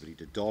refers specifically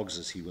to dogs,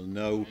 as he will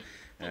know.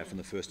 From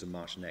the 1st of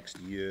March next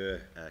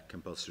year,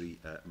 compulsory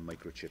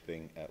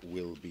microchipping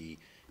will be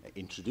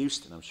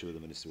introduced, and I'm sure the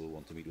Minister will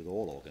want to meet with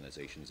all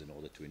organisations in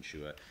order to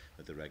ensure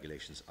that the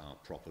regulations are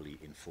properly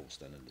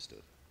enforced and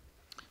understood.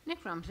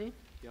 Nick Ramsey.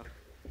 Yeah.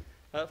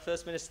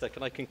 First Minister,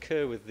 can I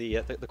concur with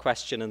the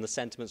question and the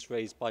sentiments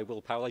raised by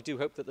Will Powell? I do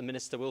hope that the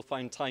Minister will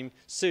find time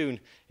soon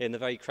in the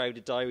very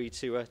crowded diary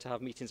to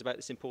have meetings about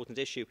this important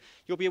issue.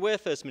 You'll be aware,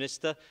 First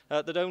Minister,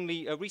 that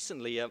only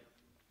recently,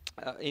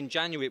 in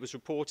January, it was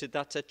reported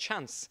that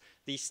Chance,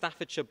 the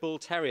Staffordshire Bull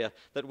Terrier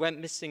that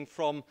went missing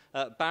from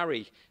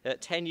Barry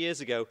 10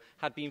 years ago,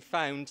 had been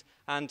found,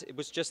 and it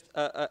was just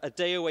a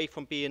day away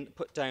from being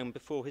put down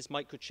before his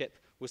microchip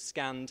was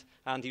scanned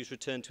and he was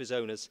returned to his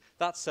owners.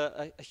 That's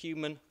a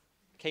human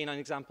canine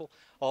example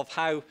of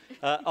how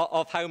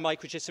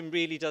microchipping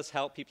really does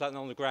help people out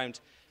on the ground.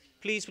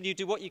 Please, will you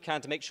do what you can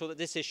to make sure that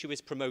this issue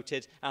is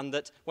promoted and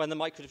that when the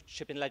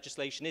microchipping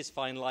legislation is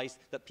finalised,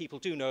 that people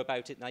do know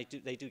about it and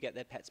they do get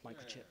their pets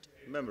microchipped?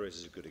 Remember, this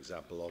is a good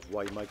example of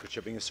why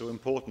microchipping is so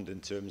important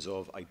in terms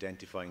of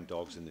identifying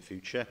dogs in the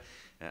future.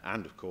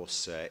 And, of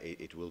course,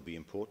 it will be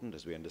important,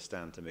 as we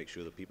understand, to make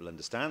sure that people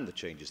understand the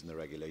changes in the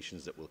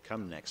regulations that will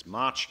come next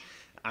March.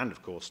 And,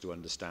 of course, to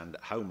understand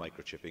how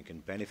microchipping can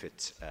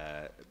benefit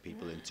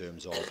people in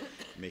terms of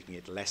making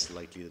it less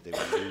likely that they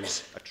will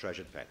lose a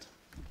treasured pet.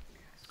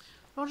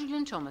 Roger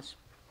Glyn Thomas.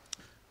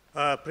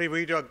 Prif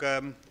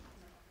Weinidog,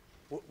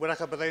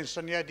 wrach a byddai'n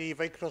syniad I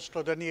feic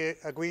rosglod yn y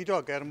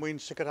gweinidog mwyn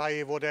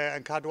sicrhau fod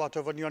e'n cadw at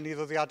ofynion I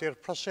ddyddiadu'r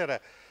prosere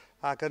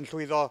ac yn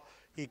llwyddo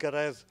I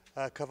gyrraedd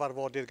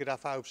cyfarfodydd gyda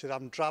phawb sydd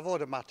am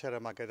drafod y mater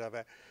yma gyda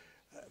fe.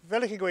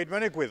 Fel ych chi'n gweud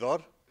mewn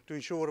egwyddor,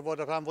 dwi'n siŵr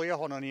fod y rhan fwyaf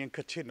ohono ni yn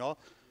cytuno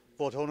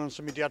fod hwn yn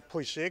symudiad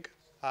pwysig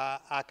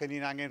ac yn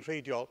un angen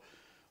rheidiol.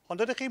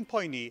 Ond ydych chi'n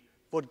poeni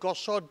fod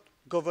gosod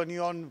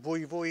gofynion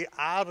fwy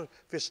ar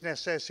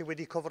fusnesau sydd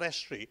wedi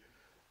cofrestru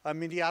yn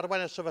mynd I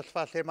arwain y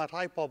sefyllfa lle mae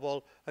rhai pobl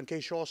yn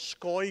ceisio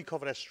osgoi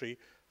cofrestru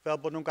fel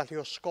bod nhw'n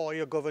gallu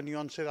osgoi y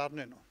gofynion sydd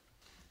arnyn nhw.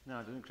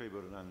 Na, dwi'n credu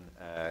bod hwnna'n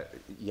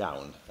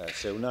iawn.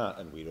 Se hwnna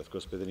yn wir, wrth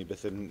gwrs, byddwn ni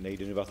byth yn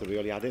gwneud unrhyw fath o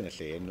reoliadau yn y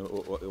lle,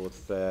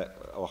 wrth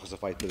achos y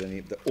ffaith byddwn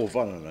ni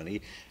ofan yna ni,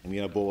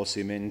 ynglyn â bobl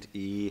sy'n mynd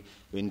I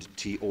fynd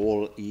tu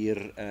ôl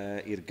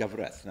i'r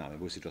gyfraith. Na, mae'n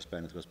bwysig dros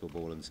ben, wrth gwrs, bod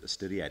bobl yn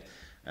ystyried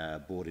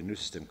bod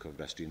unrhyw system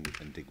cofrestru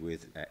yn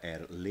digwydd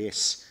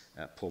les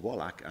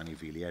pobl ac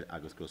anifeiliaid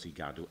ac wrth gwrs I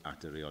gadw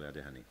at y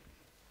reoliadau hynny.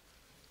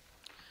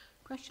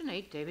 Question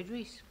 8, David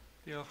Rees.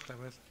 Diolch,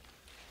 Llywydd.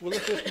 Will the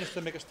First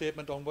Minister make a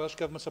statement on Welsh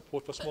Government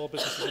support for small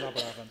businesses in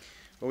Aberavon?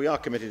 Well, we are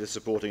committed to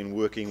supporting and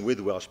working with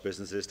Welsh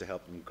businesses to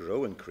help them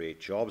grow and create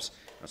jobs.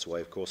 That's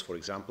why, of course, for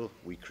example,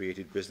 we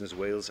created Business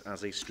Wales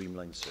as a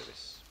streamlined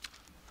service.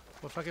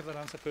 Well, thank you for that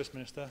answer, First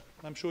Minister.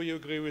 I'm sure you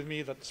agree with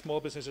me that small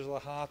businesses are the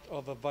heart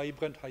of a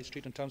vibrant high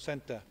street and town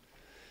centre.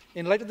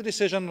 In light of the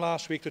decision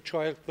last week to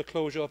trial the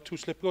closure of 2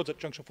 slip roads at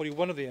junction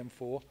 41 of the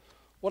M4,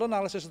 what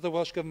analysis has the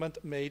Welsh Government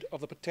made of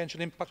the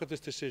potential impact of this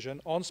decision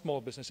on small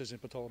businesses in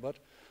Port Talbot?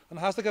 And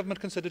has the Government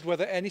considered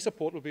whether any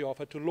support will be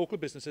offered to local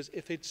businesses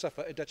if they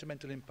suffer a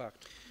detrimental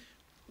impact?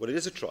 Well, it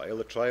is a trial.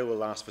 The trial will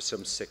last for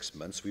some 6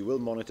 months. We will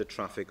monitor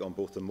traffic on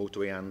both the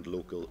motorway and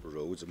local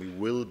roads, and we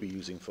will be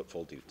using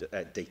footfall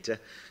data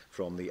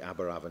from the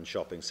Aberavon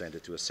shopping centre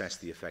to assess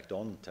the effect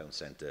on town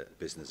centre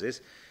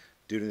businesses.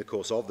 During the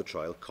course of the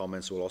trial,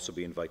 comments will also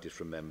be invited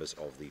from members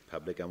of the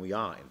public, and we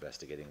are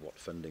investigating what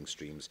funding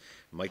streams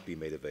might be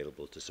made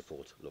available to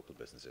support local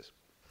businesses.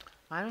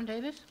 Myron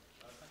Davis.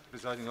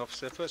 Presiding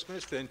Officer, First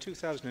Minister, in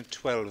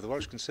 2012, the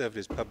Welsh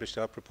Conservatives published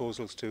our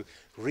proposals to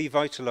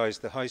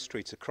revitalise the high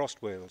streets across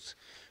Wales.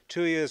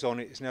 2 years on,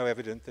 it is now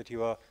evident that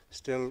you are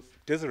still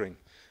dithering.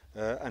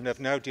 and have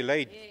now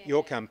delayed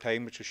your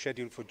campaign, which was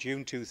scheduled for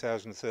June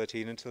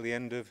 2013, until the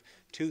end of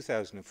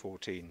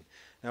 2014.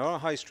 Now, our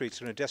high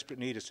streets are in a desperate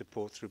need of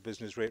support through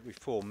business rate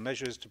reform,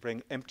 measures to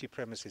bring empty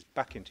premises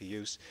back into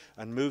use,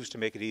 and moves to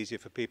make it easier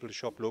for people to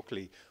shop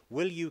locally.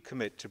 Will you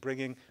commit to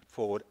bringing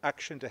forward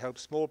action to help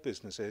small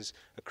businesses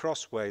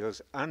across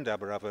Wales and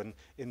Aberavon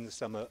in the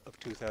summer of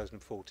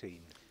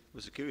 2014? It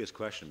was a curious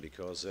question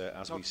because,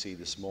 as we see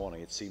this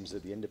morning, it seems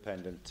that the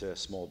independent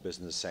small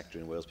business sector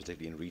in Wales,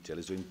 particularly in retail,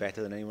 is doing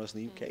better than anyone else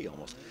in the UK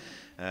almost.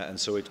 And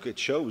so it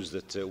shows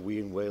that we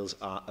in Wales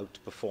are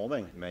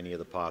outperforming many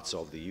other parts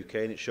of the UK,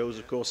 and it shows,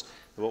 of course,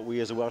 that what we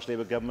as a Welsh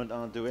Labour government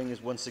are doing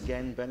is once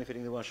again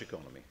benefiting the Welsh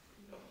economy.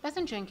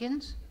 Bethan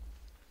Jenkins.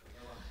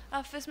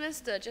 First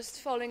Minister,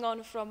 just following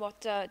on from what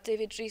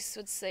David Rees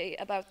would say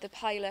about the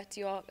pilot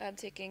you're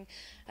taking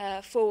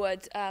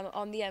forward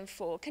on the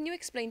M4, can you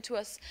explain to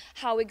us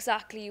how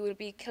exactly you will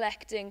be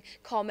collecting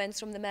comments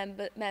from the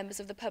members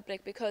of the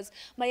public? Because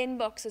my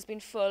inbox has been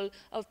full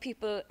of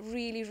people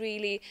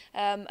really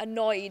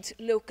annoyed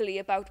locally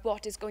about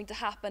what is going to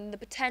happen, the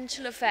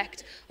potential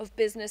effect of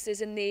businesses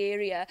in the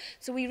area.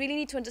 So we really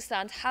need to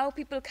understand how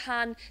people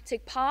can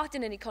take part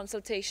in any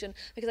consultation,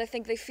 because I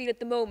think they feel at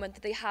the moment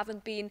that they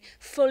haven't been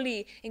fully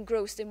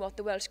engrossed in what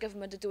the Welsh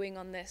Government are doing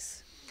on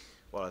this.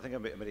 Well, I think I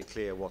made it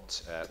clear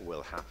what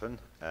will happen.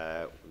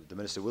 The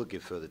Minister will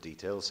give further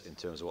details in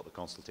terms of what the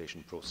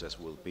consultation process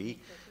will be,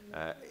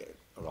 or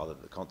rather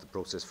the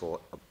process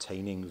for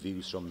obtaining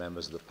views from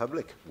members of the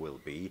public will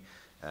be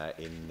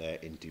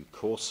in due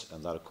course,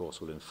 and that, of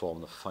course, will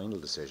inform the final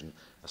decision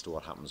as to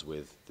what happens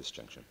with this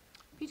junction.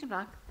 Peter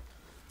Black.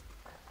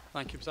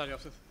 Thank you, Presiding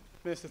Officer.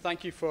 Minister,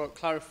 thank you for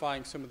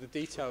clarifying some of the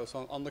details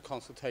on the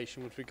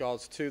consultation with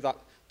regards to that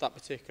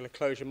particular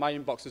closure. My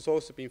inbox has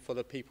also been full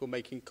of people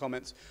making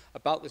comments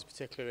about this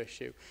particular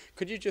issue.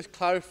 Could you just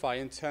clarify,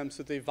 in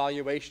terms of the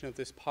evaluation of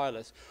this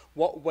pilot,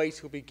 what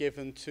weight will be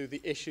given to the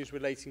issues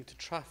relating to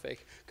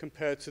traffic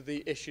compared to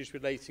the issues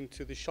relating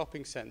to the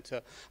shopping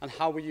centre, and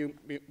how will you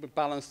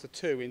balance the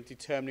two in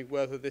determining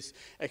whether this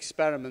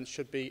experiment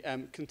should be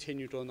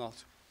continued or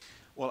not?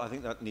 Well, I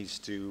think that needs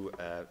to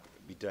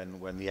be done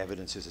when the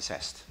evidence is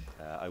assessed.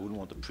 I wouldn't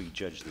want to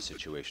prejudge the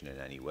situation in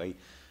any way.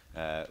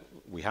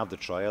 We have the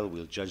trial.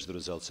 We'll judge the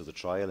results of the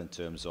trial in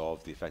terms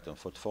of the effect on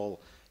footfall,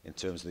 in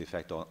terms of the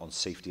effect on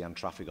safety and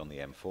traffic on the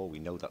M4. We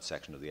know that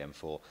section of the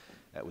M4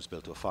 was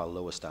built to a far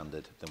lower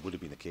standard than would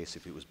have been the case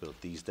if it was built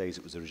these days.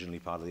 It was originally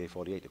part of the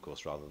A48, of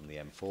course, rather than the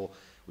M4,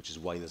 which is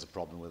why there's a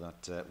problem with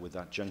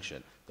that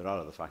junction. There are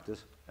other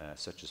factors,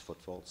 such as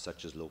footfall,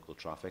 such as local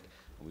traffic,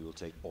 and we will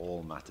take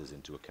all matters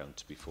into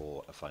account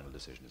before a final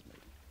decision is made.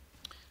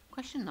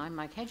 Question 9,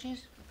 Mike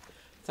Hedges.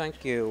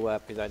 Thank you,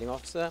 Presiding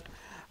Officer.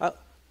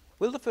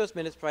 Will the First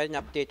Minister provide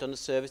an update on the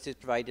services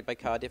provided by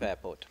Cardiff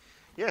Airport?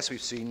 Yes,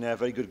 we've seen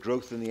very good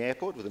growth in the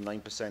airport, with a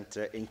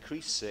 9%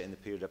 increase in the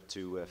period up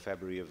to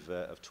February of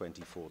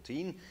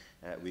 2014.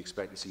 We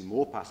expect to see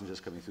more passengers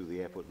coming through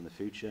the airport in the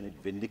future, and it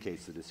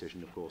vindicates the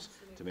decision, of course,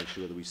 to make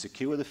sure that we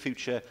secure the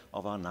future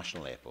of our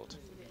national airport.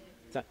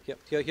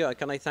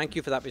 Can I thank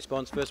you for that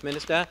response, First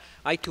Minister?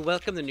 I too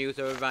welcome the news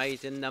of a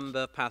rise in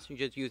number of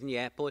passengers using the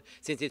airport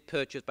since its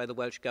purchased by the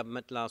Welsh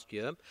Government last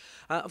year.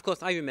 Of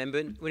course, I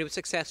remember when it was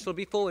successful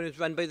before, when it was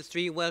run by the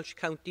 3 Welsh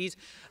counties,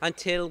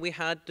 until we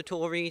had the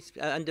Tories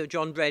under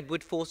John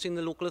Redwood forcing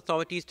the local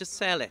authorities to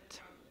sell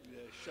it.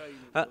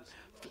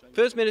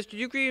 First Minister, do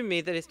you agree with me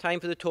that it's time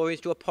for the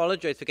Tories to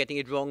apologise for getting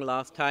it wrong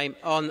last time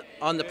on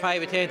the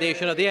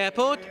privatisation of the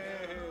airport?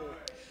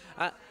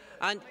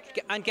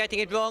 And getting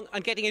it wrong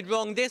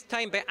this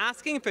time by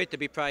asking for it to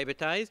be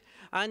privatised,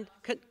 and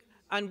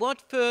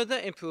what further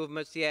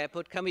improvements to the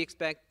airport can we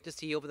expect to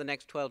see over the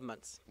next 12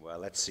 months? Well,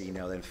 let's see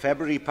now then.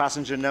 February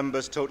passenger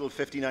numbers totaled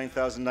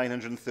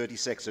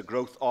 59,936, a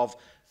growth of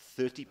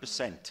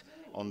 30%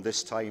 on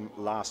this time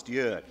last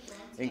year.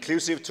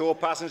 Inclusive tour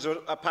passengers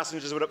were up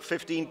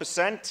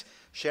 15%.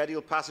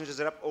 Scheduled passengers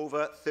are up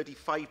over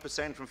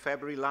 35% from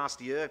February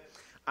last year.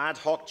 Ad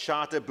hoc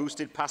charter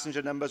boosted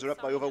passenger numbers are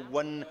up by over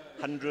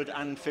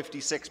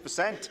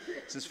 156%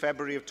 since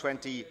February of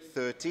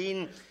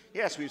 2013.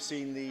 Yes, we've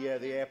seen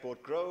the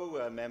airport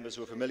grow. Members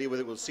who are familiar with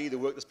it will see the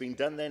work that's been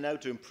done there now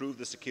to improve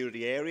the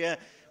security area.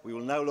 We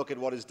will now look at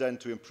what is done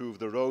to improve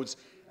the roads.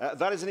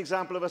 That is an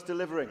example of us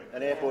delivering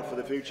an airport for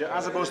the future,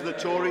 as opposed to the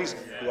Tories,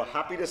 who are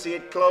happy to see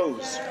it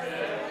close.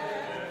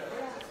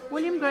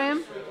 William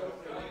Graham.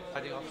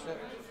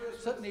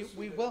 Certainly,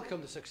 we welcome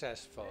the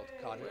success for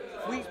Cardiff.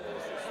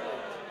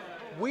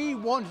 We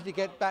wanted to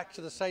get back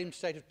to the same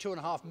state of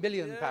 2.5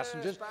 million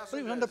passengers, but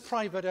it was under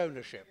private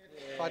ownership.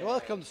 So I'd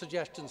welcome the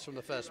suggestions from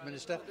the First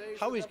Minister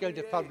how he's going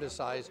to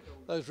publicise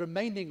those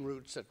remaining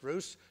routes at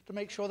Roos to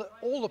make sure that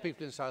all the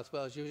people in South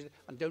Wales use it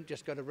and don't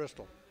just go to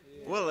Bristol.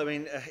 Well, I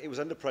mean, it was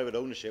under private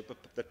ownership, but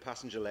that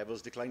passenger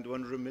levels declined to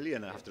under 1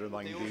 million, I have to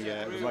remind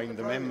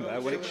the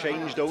member, when it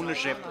changed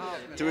ownership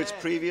to its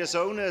previous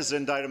owners.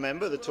 And I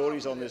remember the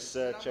Tories on this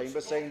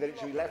chamber saying that it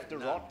should be left to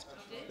rot.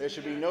 There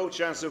should be no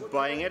chance of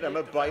buying it. I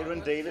remember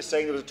Byron Davis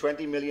saying there was a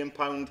 £20 million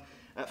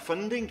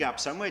Funding gap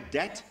somewhere.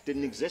 Debt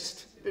didn't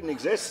exist.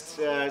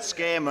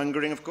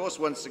 Scaremongering, of course,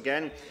 once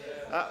again.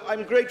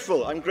 I'm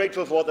grateful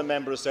for what the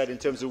member has said in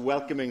terms of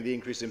welcoming the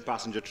increase in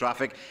passenger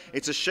traffic.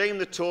 It's a shame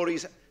the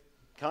Tories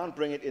can't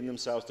bring it in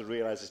themselves to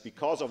realise it's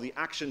because of the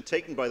action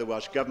taken by the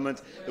Welsh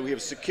Government that we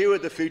have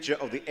secured the future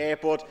of the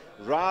airport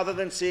rather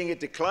than seeing it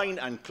decline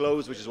and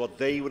close, which is what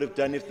they would have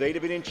done if they'd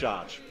have been in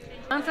charge.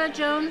 Alan Fred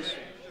Jones.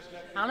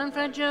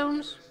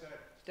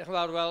 Diolch yn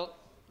fawr. Wel,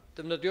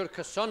 defnyddiwr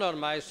cyson o'r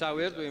maes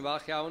awyr, dwi'n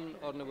falch iawn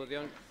o'r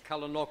newyddion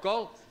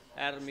calonogol,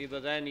 mi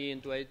fydden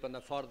ni'n dweud bod yna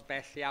ffordd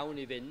bell iawn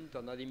i fynd,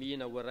 ond na ddim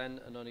un awyren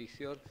yn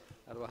oneithiwr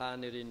ar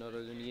wahân i'r un o'r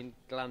oeddwn ni'n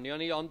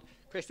glanio ni, ond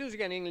cwestiwn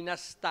sy'n gen i ynglyn â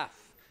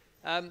staff.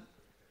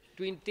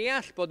 Dwi'n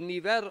deall bod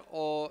nifer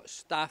o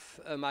staff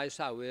y maes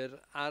awyr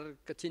ar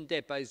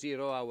gytundebau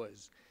 0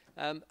 hours.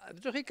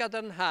 Fydwch chi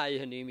gadarnhau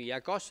hynny mi,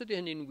 ac os ydy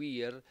hynny'n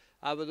wir,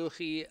 a fyddwch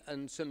chi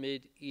yn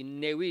symud i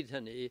newid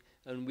hynny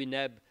yn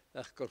wyneb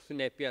eich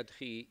gwrthwynebiad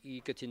chi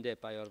i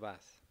gytundebau o'r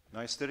fath?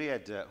 Na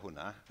ystyried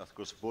hwnna, wrth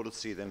gwrs bod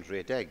sydd yn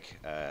rhedeg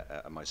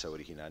y maes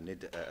awyr i hynna,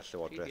 nid y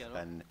Llywodraeth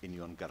yn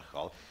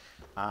uniongyrchol.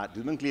 A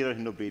dwi'n mynd glir ar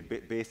hyn o bryd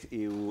beth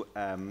yw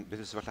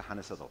sefyllfa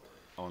hanesyddol.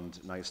 Ond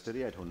na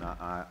ystyried hwnna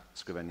a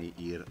sgrifennu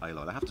i'r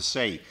aelod. I have to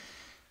say,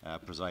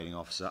 presiding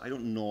officer, I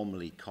don't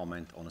normally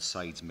comment on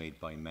asides made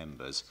by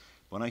members.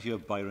 When I hear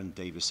Byron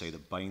Davis say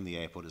that buying the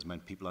airport has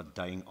meant people are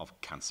dying of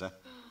cancer,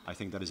 I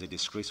think that is a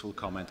disgraceful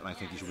comment and I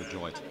think you should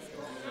withdraw it.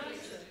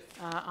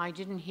 I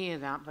didn't hear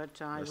that,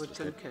 but I would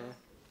concur.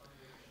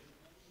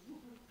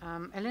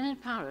 Eluned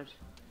Parrott.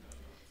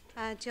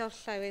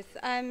 Diolch,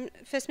 Llywydd.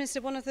 First Minister,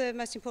 one of the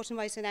most important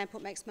ways an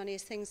airport makes money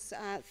is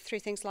through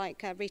things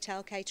like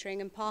retail, catering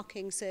and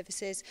parking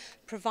services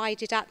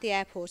provided at the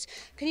airport.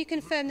 Can you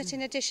confirm that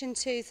in addition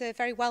to the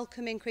very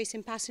welcome increase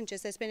in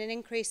passengers, there's been an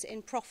increase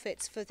in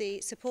profits for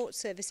the support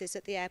services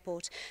at the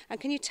airport? And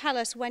can you tell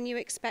us when you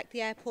expect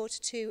the airport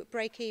to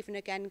break even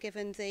again,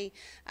 given the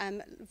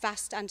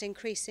vast and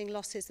increasing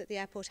losses that the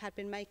airport had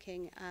been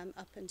making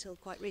up until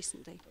quite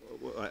recently?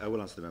 Well, I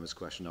will answer the member's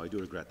question. Now, I do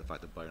regret the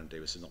fact that Byron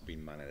Davis has not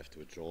been man enough to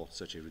withdraw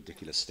such a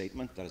ridiculous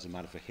statement. That is a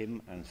matter for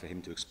him and for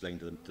him to explain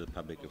to the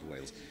public of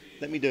Wales.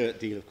 Let me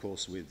deal, of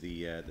course, with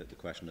the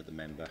question that the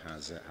member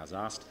has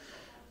asked.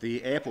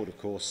 The airport, of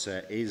course,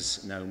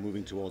 is now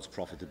moving towards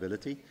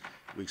profitability.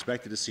 We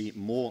expected to see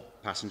more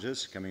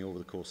passengers coming over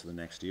the course of the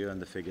next year,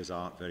 and the figures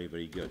are very,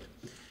 very good.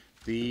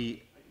 The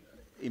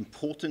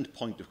important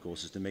point, of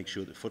course, is to make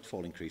sure that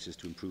footfall increases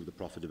to improve the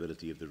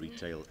profitability of the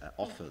retail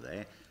offer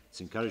there. It's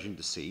encouraging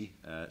to see,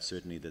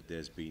 certainly, that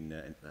there's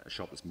been a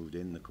shop that's moved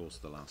in the course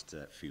of the last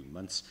few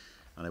months.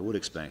 And I would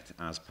expect,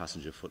 as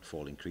passenger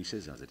footfall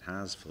increases, as it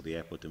has, for the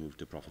airport to move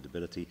to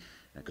profitability,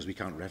 because we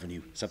can't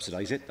revenue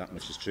subsidise it, that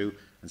much is true.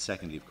 And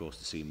secondly, of course,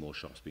 to see more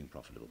shops being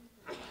profitable.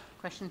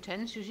 Question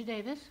 10, Susie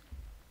Davis.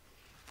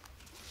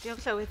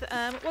 Diolch,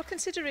 Llywydd. What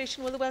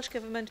consideration will the Welsh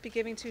Government be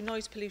giving to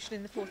noise pollution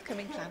in the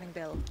forthcoming planning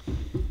bill?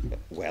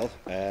 Well,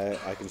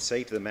 I can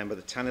say to the member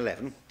that TAN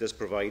 11 does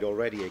provide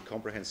already a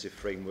comprehensive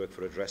framework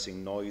for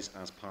addressing noise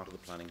as part of the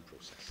planning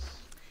process.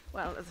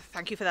 Well,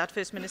 thank you for that,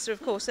 First Minister.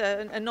 Of course,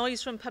 a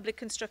noise from public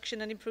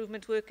construction and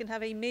improvement work can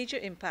have a major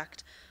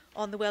impact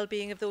on the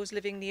well-being of those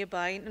living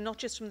nearby, and not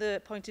just from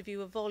the point of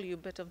view of volume,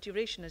 but of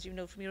duration, as you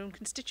know from your own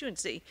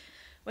constituency.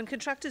 When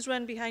contractors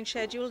run behind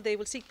schedule, they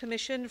will seek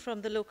permission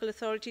from the local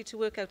authority to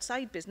work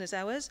outside business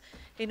hours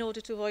in order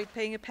to avoid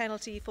paying a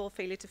penalty for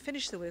failure to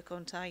finish the work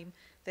on time,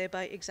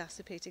 thereby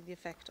exacerbating the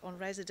effect on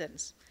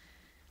residents.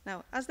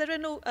 Now, as there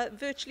are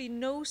virtually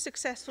no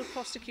successful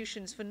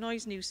prosecutions for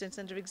noise nuisance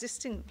under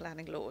existing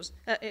laws,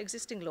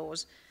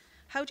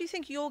 how do you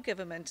think your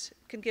government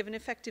can give an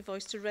effective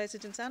voice to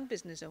residents and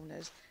business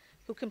owners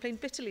who complain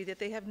bitterly that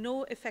they have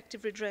no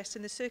effective redress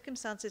in the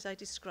circumstances I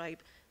describe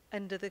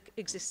under the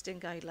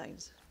existing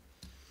guidelines?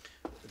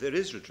 There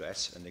is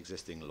redress in the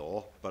existing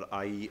law, but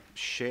I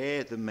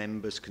share the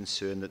member's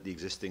concern that the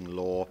existing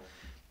law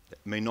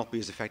may not be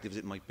as effective as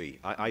it might be.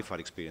 I've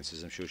had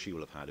experiences, I'm sure she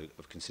will have had,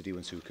 of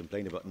constituents who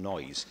complain about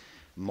noise.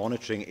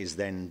 Monitoring is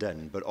then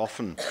done, but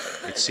often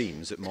it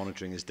seems that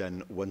monitoring is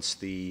done once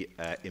the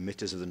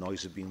emitters of the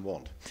noise have been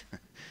warned.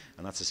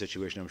 And that's a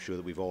situation I'm sure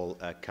that we've all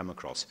come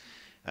across.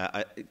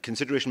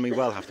 Consideration may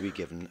well have to be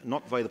given,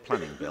 not via the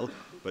planning bill,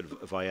 but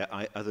via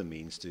other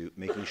means, to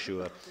making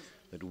sure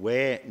that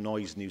where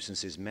noise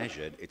nuisance is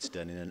measured, it's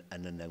done in an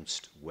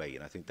unannounced way.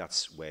 And I think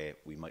that's where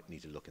we might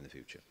need to look in the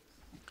future.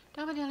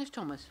 David Ellis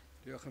Thomas.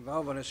 Diolch yn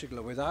fawr, Vanessa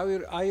Glywyd.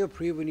 A'i o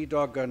Prif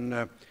Weinidog yn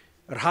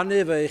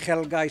rhannu fy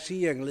uchelgais i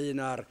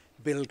ynglyn â'r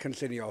bil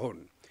cynllunio hwn,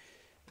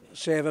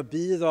 sef y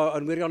bydd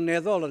yn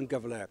wirioneddol yn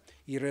gyfle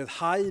i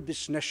ryddhau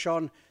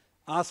busnesion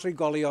a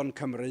thrigolion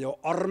Cymru o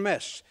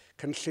ormes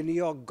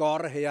cynllunio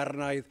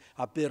gor-haearnaidd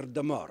a byr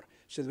dymor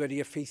sydd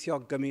wedi effeithio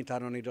gymaint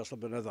arno ni dros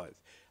y blynyddoedd.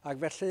 Ac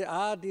felly,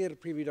 a di'r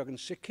Prif Weinidog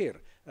yn sicr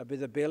y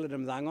bydd y bil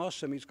yn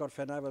ymddangos ym mis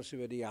Gorffennaf fel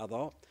sydd wedi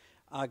addo,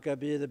 ac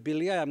bydd y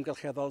biliau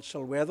amgylcheddol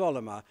sylweddol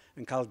yma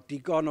yn cael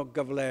digon o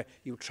gyfle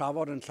i'w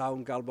trafod yn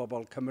llawn gael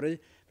bobl Cymru,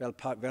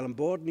 fel yn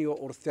bod ni o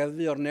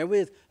wrtheddu o'r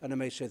newydd yn y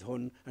meysydd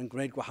hwn yn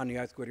gwneud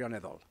gwahaniaeth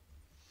gwirioneddol.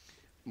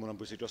 Mae hwnna'n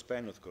bwysig dros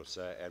ben, wrth gwrs,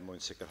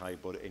 mwyn sicrhau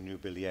bod unrhyw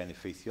biliau yn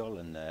effeithiol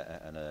yn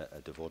y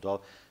dyfodol,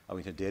 a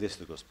wy'n hyderus,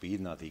 wrth gwrs,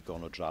 bydd na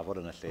ddigon o drafod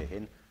yn y lle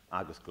hyn,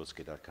 ac wrth gwrs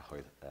gyda'r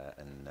cyhoedd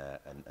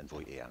yn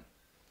fwy eang.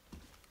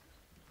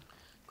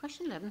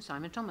 Question 11,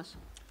 Simon Thomas.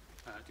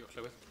 Diolch,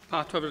 Llywydd.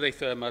 Pa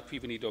trafodaethau mae'r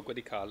Prif Weinidog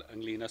wedi cael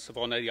ynglyn â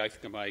safonau'r iaith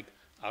Gymraeg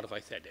a'r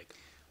faethedig?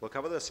 Wel,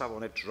 cafodd y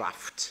safonau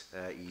drafft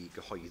i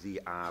gyhoeddi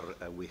ar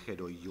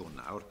 8 o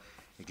Ionawr.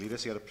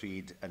 Eglurus i ar y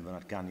pryd yn fy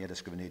natganiad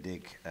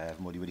ysgrifenedig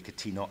mod i wedi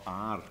cytuno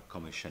ar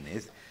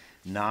Comisiynydd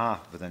na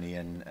fydden ni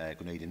yn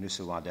gwneud unrhyw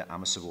sylwadau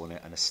am y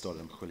safonau yn ystod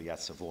yr ymchwiliad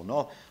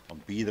safonol,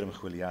 ond bydd yr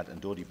ymchwiliad yn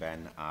dod i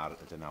ben ar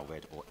y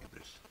 9 o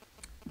Ebrill.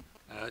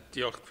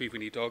 Diolch, Prif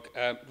Weinidog.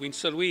 Wy'n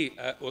sylwi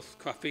wrth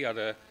craffu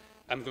ar y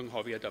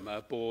ymgynghofiad yma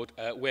bod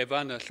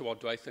wefan y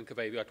Llywodraeth yn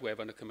cyfeirio at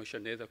wefan y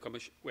Comisiynydd, a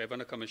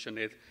wefan y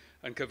Comisiynydd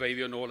yn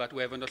cyfeirio nôl at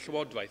wefan y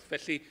Llywodraeth.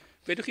 Felly,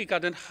 fedrwch chi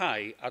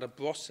gadarnhau ar y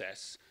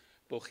broses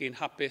bod chi'n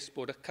hapus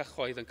bod y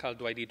cychoedd yn cael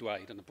dweud i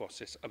dweud yn y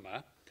broses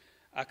yma,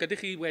 ac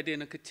ydych chi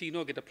wedyn yn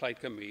cytuno gyda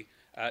Plaid Cymru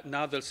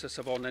na ddylse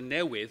safonau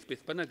newydd,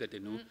 beth bynnag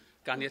ydyn nhw,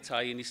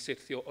 ganiatáu i ni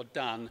syrthio o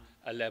dan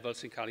y lefel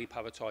sy'n cael ei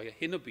paratoi a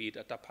hyn o byd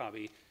a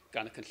darparu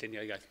gan y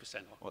cynlluniau iaith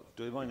presennol. Wel,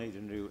 dwi ddim yn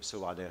gwneud unrhyw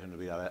sylwadau hyn o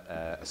bryd ar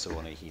y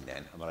safonau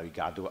hunain, a mae rhaid i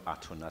gadw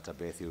at hwnna ta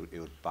beth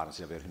yw'r barn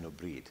sy'n afer hyn o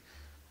bryd.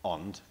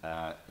 Ond,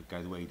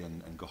 gael ddweud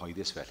yn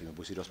gyhoeddus felly, mae'n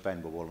bwysig dros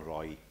ben bobl yn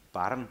rhoi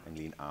barn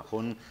ynglyn â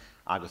hwn,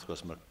 ac wrth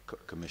gwrs mae'r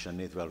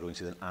Comisiynydd fel rhywun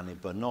sydd yn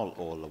annibynnol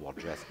o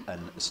lywodraeth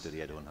yn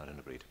ystyried hwn ar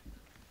hyn o bryd.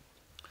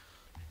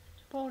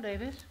 Paul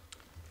Davies.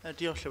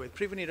 Diolch, Llywydd.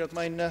 Prif Weinidog,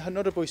 mae'n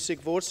hynod o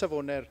bwysig fod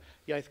safonau'r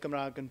iaith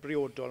Gymraeg yn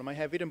briodol. Mae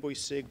hefyd yn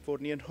bwysig fod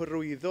ni yn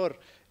hyrwyddo'r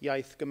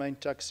iaith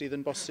gymaint ac sydd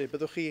yn bosib.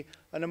 Byddwch chi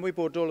yn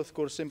ymwybodol, wrth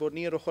gwrs, yn bod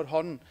ni ar ochr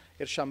hon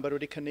i'r siambr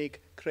wedi cynnig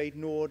creu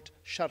nod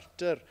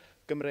siarter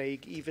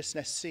Gymreig i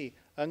fusnesu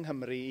yng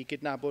Nghymru i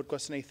gydnabod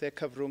gwasanaethau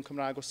cyfrwng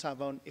Cymraeg o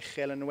safon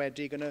uchel yn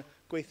ywedig yn y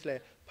gweithle.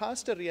 Pa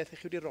ystyriaeth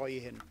ych chi wedi rhoi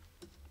i hyn?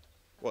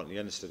 Wel, ni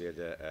yn ystyried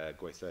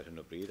gweithio ar hyn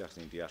o bryd, ac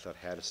ni'n deall ar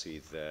her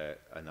sydd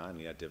yna,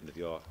 ni a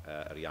defnyddio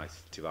yr iaith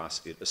tu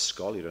fas i'r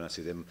ysgol, i'r yna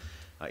sydd ddim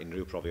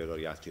unrhyw profiad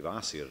o'r iaith tu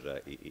fas i'r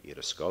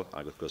ysgol,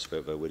 ac wrth gwrs fe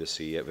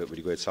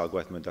wedi gweud sawl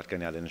gwaith mewn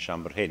datganiadau yn y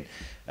siambr hyn.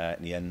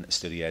 Ni yn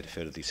ystyried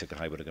ffyrdd i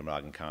sicrhau bod y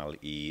Gymraeg yn cael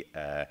i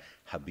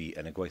hybu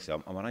yn y gweithio,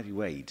 ond mae'n rhaid i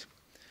weid,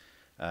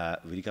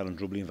 fi wedi cael yn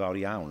drwblu'n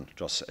fawr iawn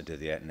dros y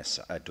dyddiau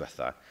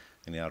diwetha.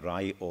 Ni a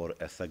rai o'r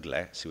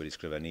erthygle sydd wedi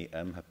sgrifennu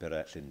ym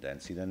Mhapurau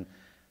Llundain sydd yn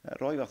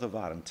rhoi fath o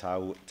farn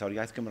taw'r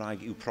iaith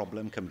Gymraeg yw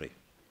problem Cymru.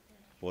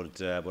 Bod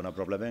yna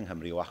broblemau yng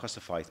Nghymru o achos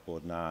y ffaith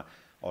bod yna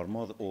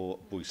ormodd o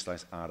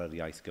bwyslais ar yr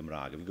iaith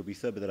Gymraeg. Fi'n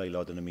gobeithio bydd yr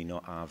aelod yn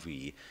ymuno â fi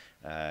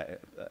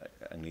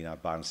ynglyn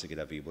â'r barn sydd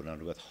gyda fi bod yna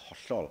rhywbeth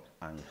hollol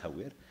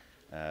anghywir.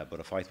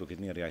 Bod y ffaith bod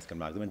gyda ni yr iaith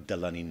Gymraeg ddim yn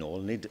dylan ni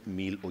nôl, nid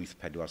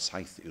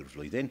 1847 yw'r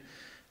flwyddyn,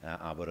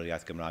 a bod yr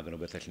iaith Gymraeg yn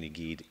rhywbeth allan ni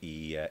gyd i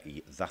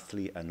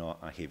ddathlu yno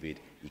a hefyd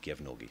i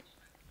gefnogi.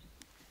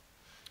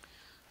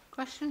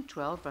 Question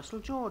 12,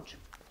 Russell George.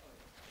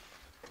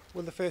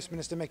 Will the First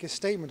Minister make a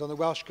statement on the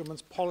Welsh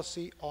Government's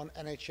policy on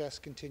NHS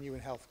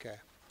continuing healthcare?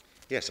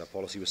 Yes, our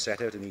policy was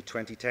set out in the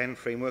 2010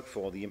 framework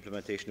for the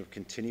implementation of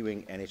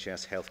continuing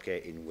NHS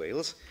healthcare in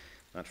Wales.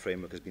 That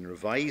framework has been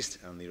revised,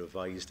 and the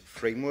revised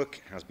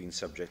framework has been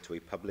subject to a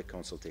public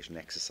consultation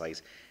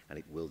exercise, and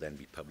it will then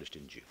be published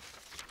in June.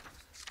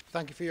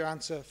 Thank you for your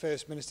answer,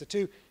 First Minister.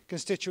 Two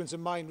constituents of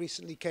mine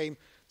recently came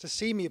to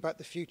see me about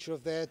the future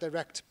of their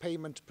direct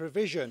payment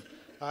provision,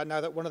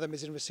 now that one of them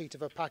is in receipt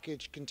of a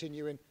package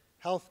continuing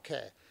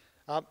healthcare.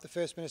 The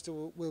First Minister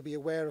will be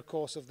aware, of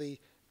course, of the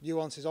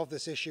nuances of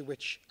this issue,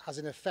 which has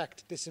in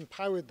effect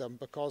disempowered them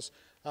because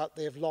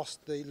they have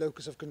lost the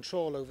locus of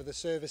control over the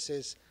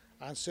services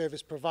and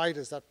service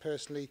providers that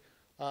personally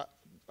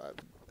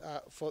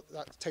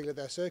tailor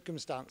their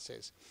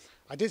circumstances.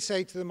 I did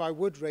say to them I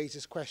would raise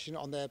this question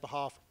on their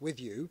behalf with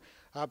you,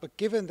 but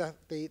given that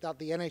the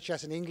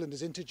NHS in England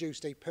has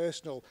introduced a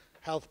personal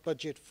health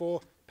budget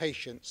for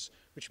patients,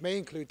 which may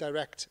include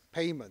direct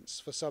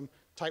payments for some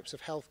types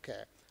of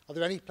healthcare, are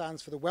there any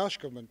plans for the Welsh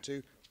Government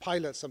to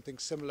pilot something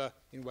similar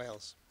in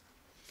Wales?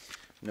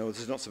 No,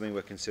 this is not something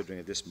we're considering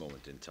at this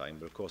moment in time,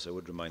 but of course I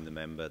would remind the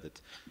member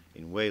that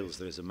in Wales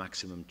there is a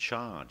maximum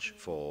charge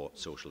for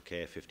social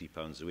care,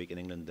 £50 a week. In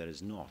England there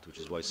is not, which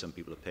is why some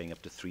people are paying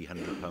up to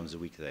 £300 a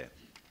week there.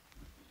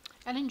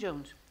 Elin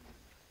Jones.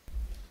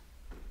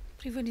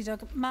 Prif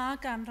Weinidog, mae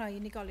gan rai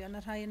unigolion a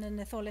rhai yn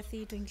etholaeth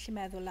i dwi'n gallu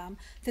meddwl am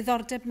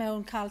ddiddordeb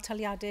mewn cael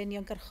taliadau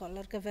uniongyrchol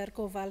ar gyfer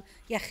gofal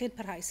iechyd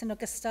parhaus yn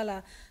ogystal â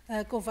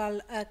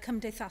gofal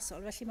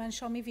cymdeithasol. Felly mae'n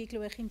siomi fi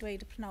glywed chi'n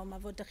dweud y prynawn yma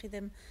fod ydych chi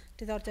ddim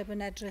diddordeb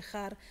yn edrych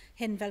ar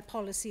hyn fel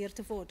polisi i'r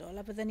dyfodol,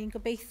 a byddwn ni'n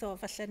gobeithio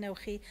falle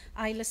newch chi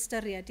ail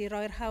ystyried i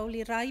roi'r hawl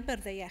i rai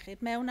byrddau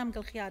iechyd mewn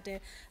amgylchiadau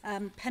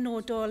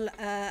penodol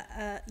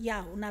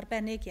iawn,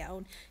 arbennig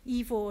iawn, i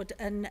fod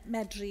yn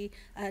medru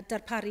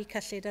darparu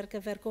cyllid ar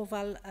gyfer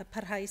gofal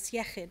parhaus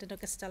iechyd yn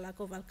ogystal â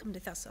gofal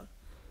cymdeithasol.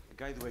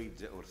 Gai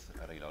ddweud wrth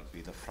yr aelod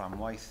bydd y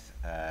fframwaith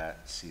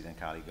sydd yn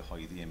cael ei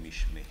gyhoeddi ym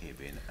mis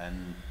Mehefin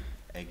yn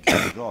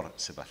eglurdo'r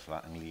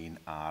sefyllfa ynglyn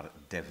â'r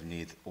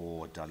defnydd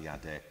o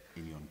daliadau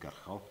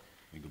uniongyrchol.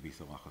 Mi'n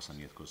gobeithio achos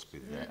hynny, wrth gwrs,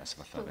 bydd y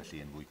sefyllfa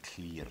felly yn fwy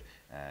clir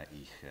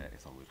i'ch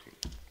etholwyr chi.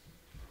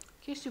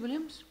 Kirsty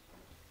Williams.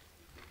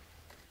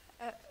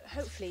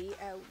 Hopefully,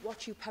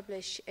 what you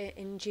publish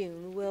in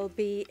June will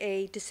be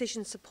a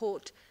decision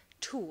support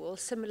tool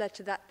similar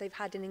to that they've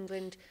had in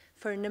England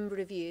for a number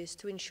of years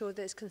to ensure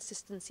there's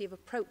consistency of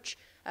approach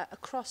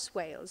across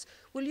Wales.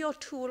 Will your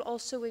tool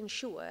also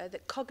ensure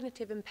that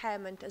cognitive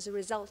impairment as a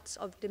result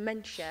of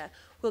dementia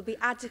will be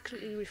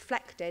adequately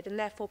reflected, and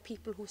therefore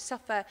people who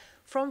suffer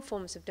from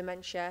forms of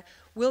dementia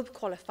will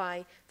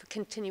qualify for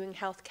continuing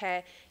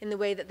healthcare in the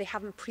way that they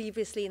haven't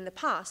previously in the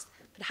past,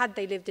 but had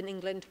they lived in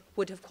England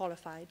would have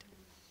qualified?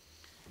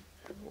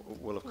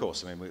 Well, of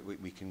course, I mean,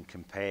 we can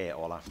compare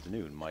all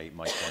afternoon. My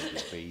point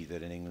would be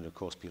that in England, of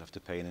course, people have to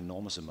pay an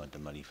enormous amount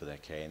of money for their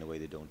care in a way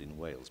they don't in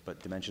Wales.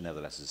 But dementia,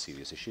 nevertheless, is a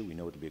serious issue. We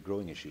know it will be a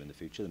growing issue in the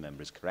future. The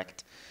member is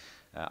correct.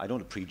 I don't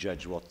want to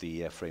prejudge what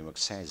the framework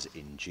says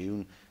in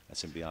June. I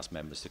simply ask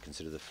members to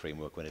consider the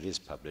framework when it is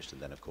published,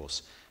 and then, of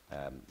course,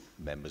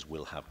 members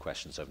will have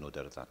questions, I've no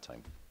doubt, at that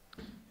time.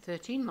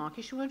 13, Mark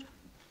Isherwood.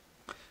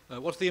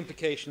 What are the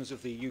implications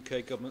of the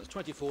UK Government's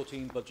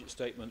 2014 budget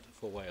statement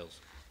for Wales?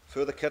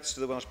 Further cuts to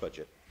the Welsh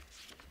budget.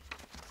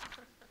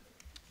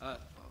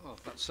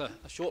 That's a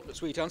short but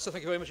sweet answer.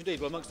 Thank you very much indeed.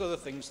 Well, amongst other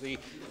things, the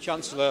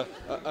Chancellor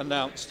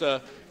announced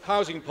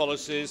housing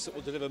policies that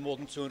will deliver more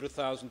than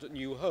 200,000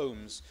 new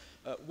homes.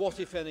 What,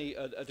 if any,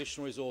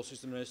 additional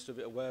resources the Minister is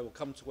aware will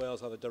come to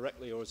Wales either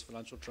directly or as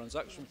financial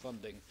transaction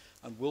funding,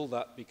 and will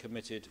that be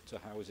committed to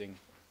housing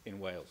in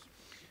Wales?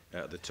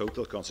 The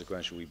total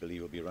consequential, we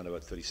believe, will be around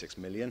about 36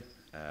 million.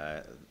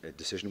 A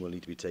decision will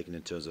need to be taken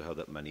in terms of how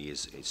that money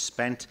is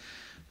spent.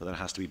 But that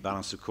has to be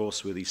balanced, of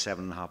course, with the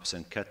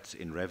 7.5% cut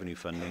in revenue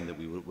funding that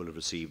we will have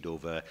received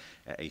over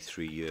a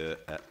 3-year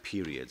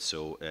period.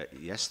 So,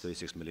 yes,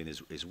 36 million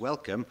is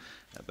welcome,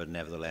 but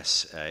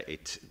nevertheless,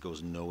 it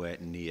goes nowhere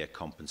near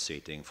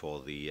compensating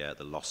for the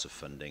loss of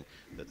funding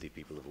that the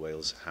people of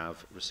Wales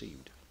have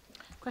received.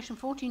 Question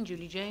 14,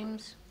 Julie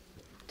James.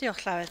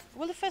 Diolch, Llywydd.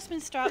 Will the First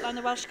Minister outline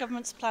the Welsh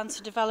Government's plans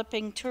for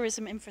developing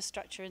tourism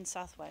infrastructure in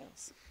South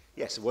Wales?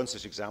 Yes, one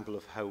such example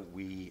of how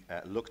we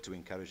look to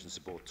encourage and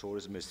support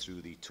tourism is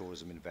through the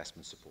Tourism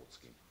Investment Support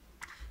Scheme.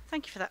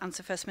 Thank you for that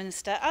answer, First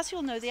Minister. As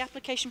you'll know, the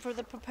application for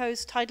the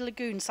proposed tidal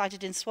lagoon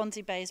sited in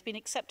Swansea Bay has been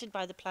accepted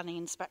by the Planning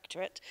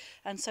Inspectorate,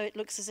 and so it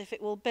looks as if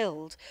it will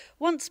build.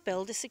 Once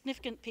built, a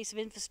significant piece of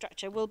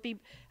infrastructure will be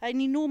an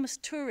enormous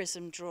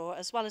tourism draw,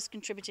 as well as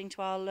contributing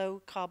to our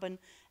low-carbon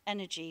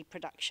energy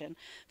production.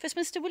 First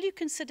Minister, will you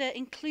consider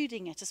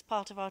including it as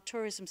part of our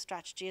tourism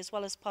strategy, as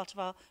well as part of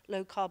our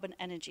low-carbon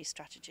energy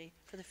strategy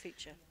for the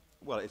future?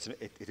 Well, it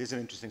is an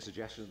interesting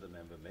suggestion that the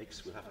member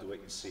makes. We'll have to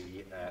wait and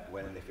see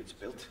when and if it's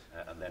built,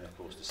 and then, of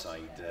course,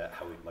 decide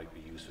how it might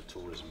be used for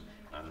tourism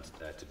and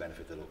to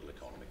benefit the local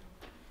economy.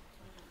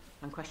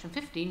 And question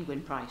 15,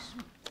 Gwyn Price.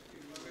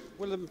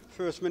 Will the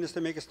First Minister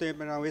make a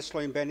statement on how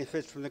Islwyn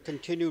benefits from the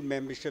continued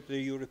membership of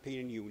the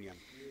European Union?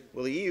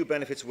 Well, the EU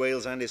benefits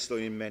Wales and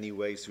Islwyn in many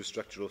ways through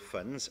structural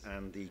funds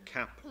and the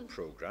CAP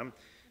programme.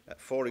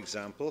 For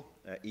example,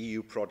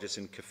 EU projects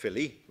in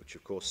Caerphilly, which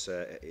of course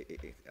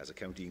as a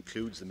county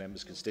includes the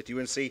member's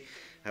constituency,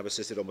 have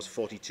assisted almost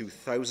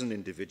 42,000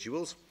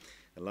 individuals.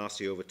 And last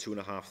year, over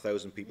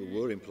 2,500 people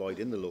were employed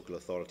in the local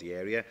authority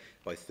area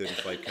by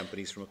 35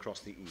 companies from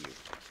across the EU.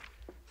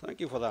 Thank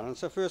you for that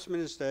answer. First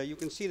Minister, you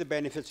can see the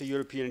benefits of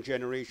European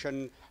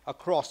generation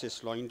across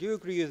this line. Do you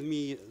agree with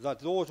me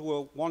that those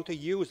who want to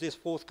use this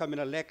forthcoming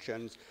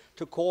elections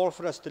to call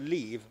for us to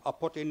leave are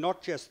putting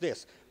not just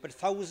this, but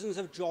thousands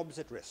of jobs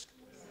at risk?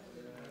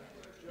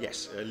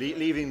 Yes,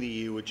 leaving the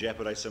EU would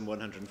jeopardise some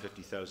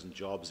 150,000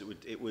 jobs.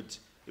 It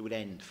would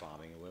end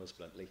farming in Wales,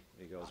 bluntly,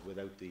 because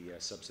without the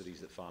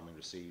subsidies that farming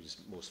receives,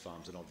 most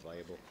farms are not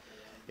viable.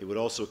 It would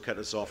also cut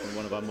us off from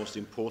one of our most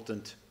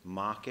important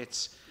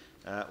markets.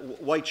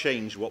 Why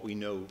change what we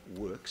know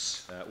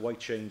works? Why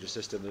change a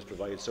system that's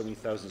provided so many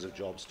thousands of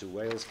jobs to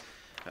Wales?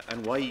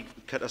 And why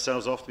cut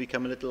ourselves off to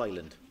become a little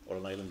island, or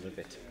an island and a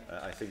bit?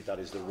 I think that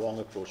is the wrong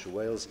approach for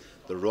Wales,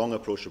 the wrong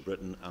approach for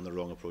Britain, and the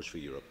wrong approach for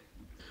Europe.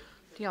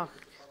 Diolch,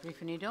 Prif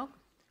Weinidog.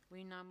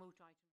 We now move to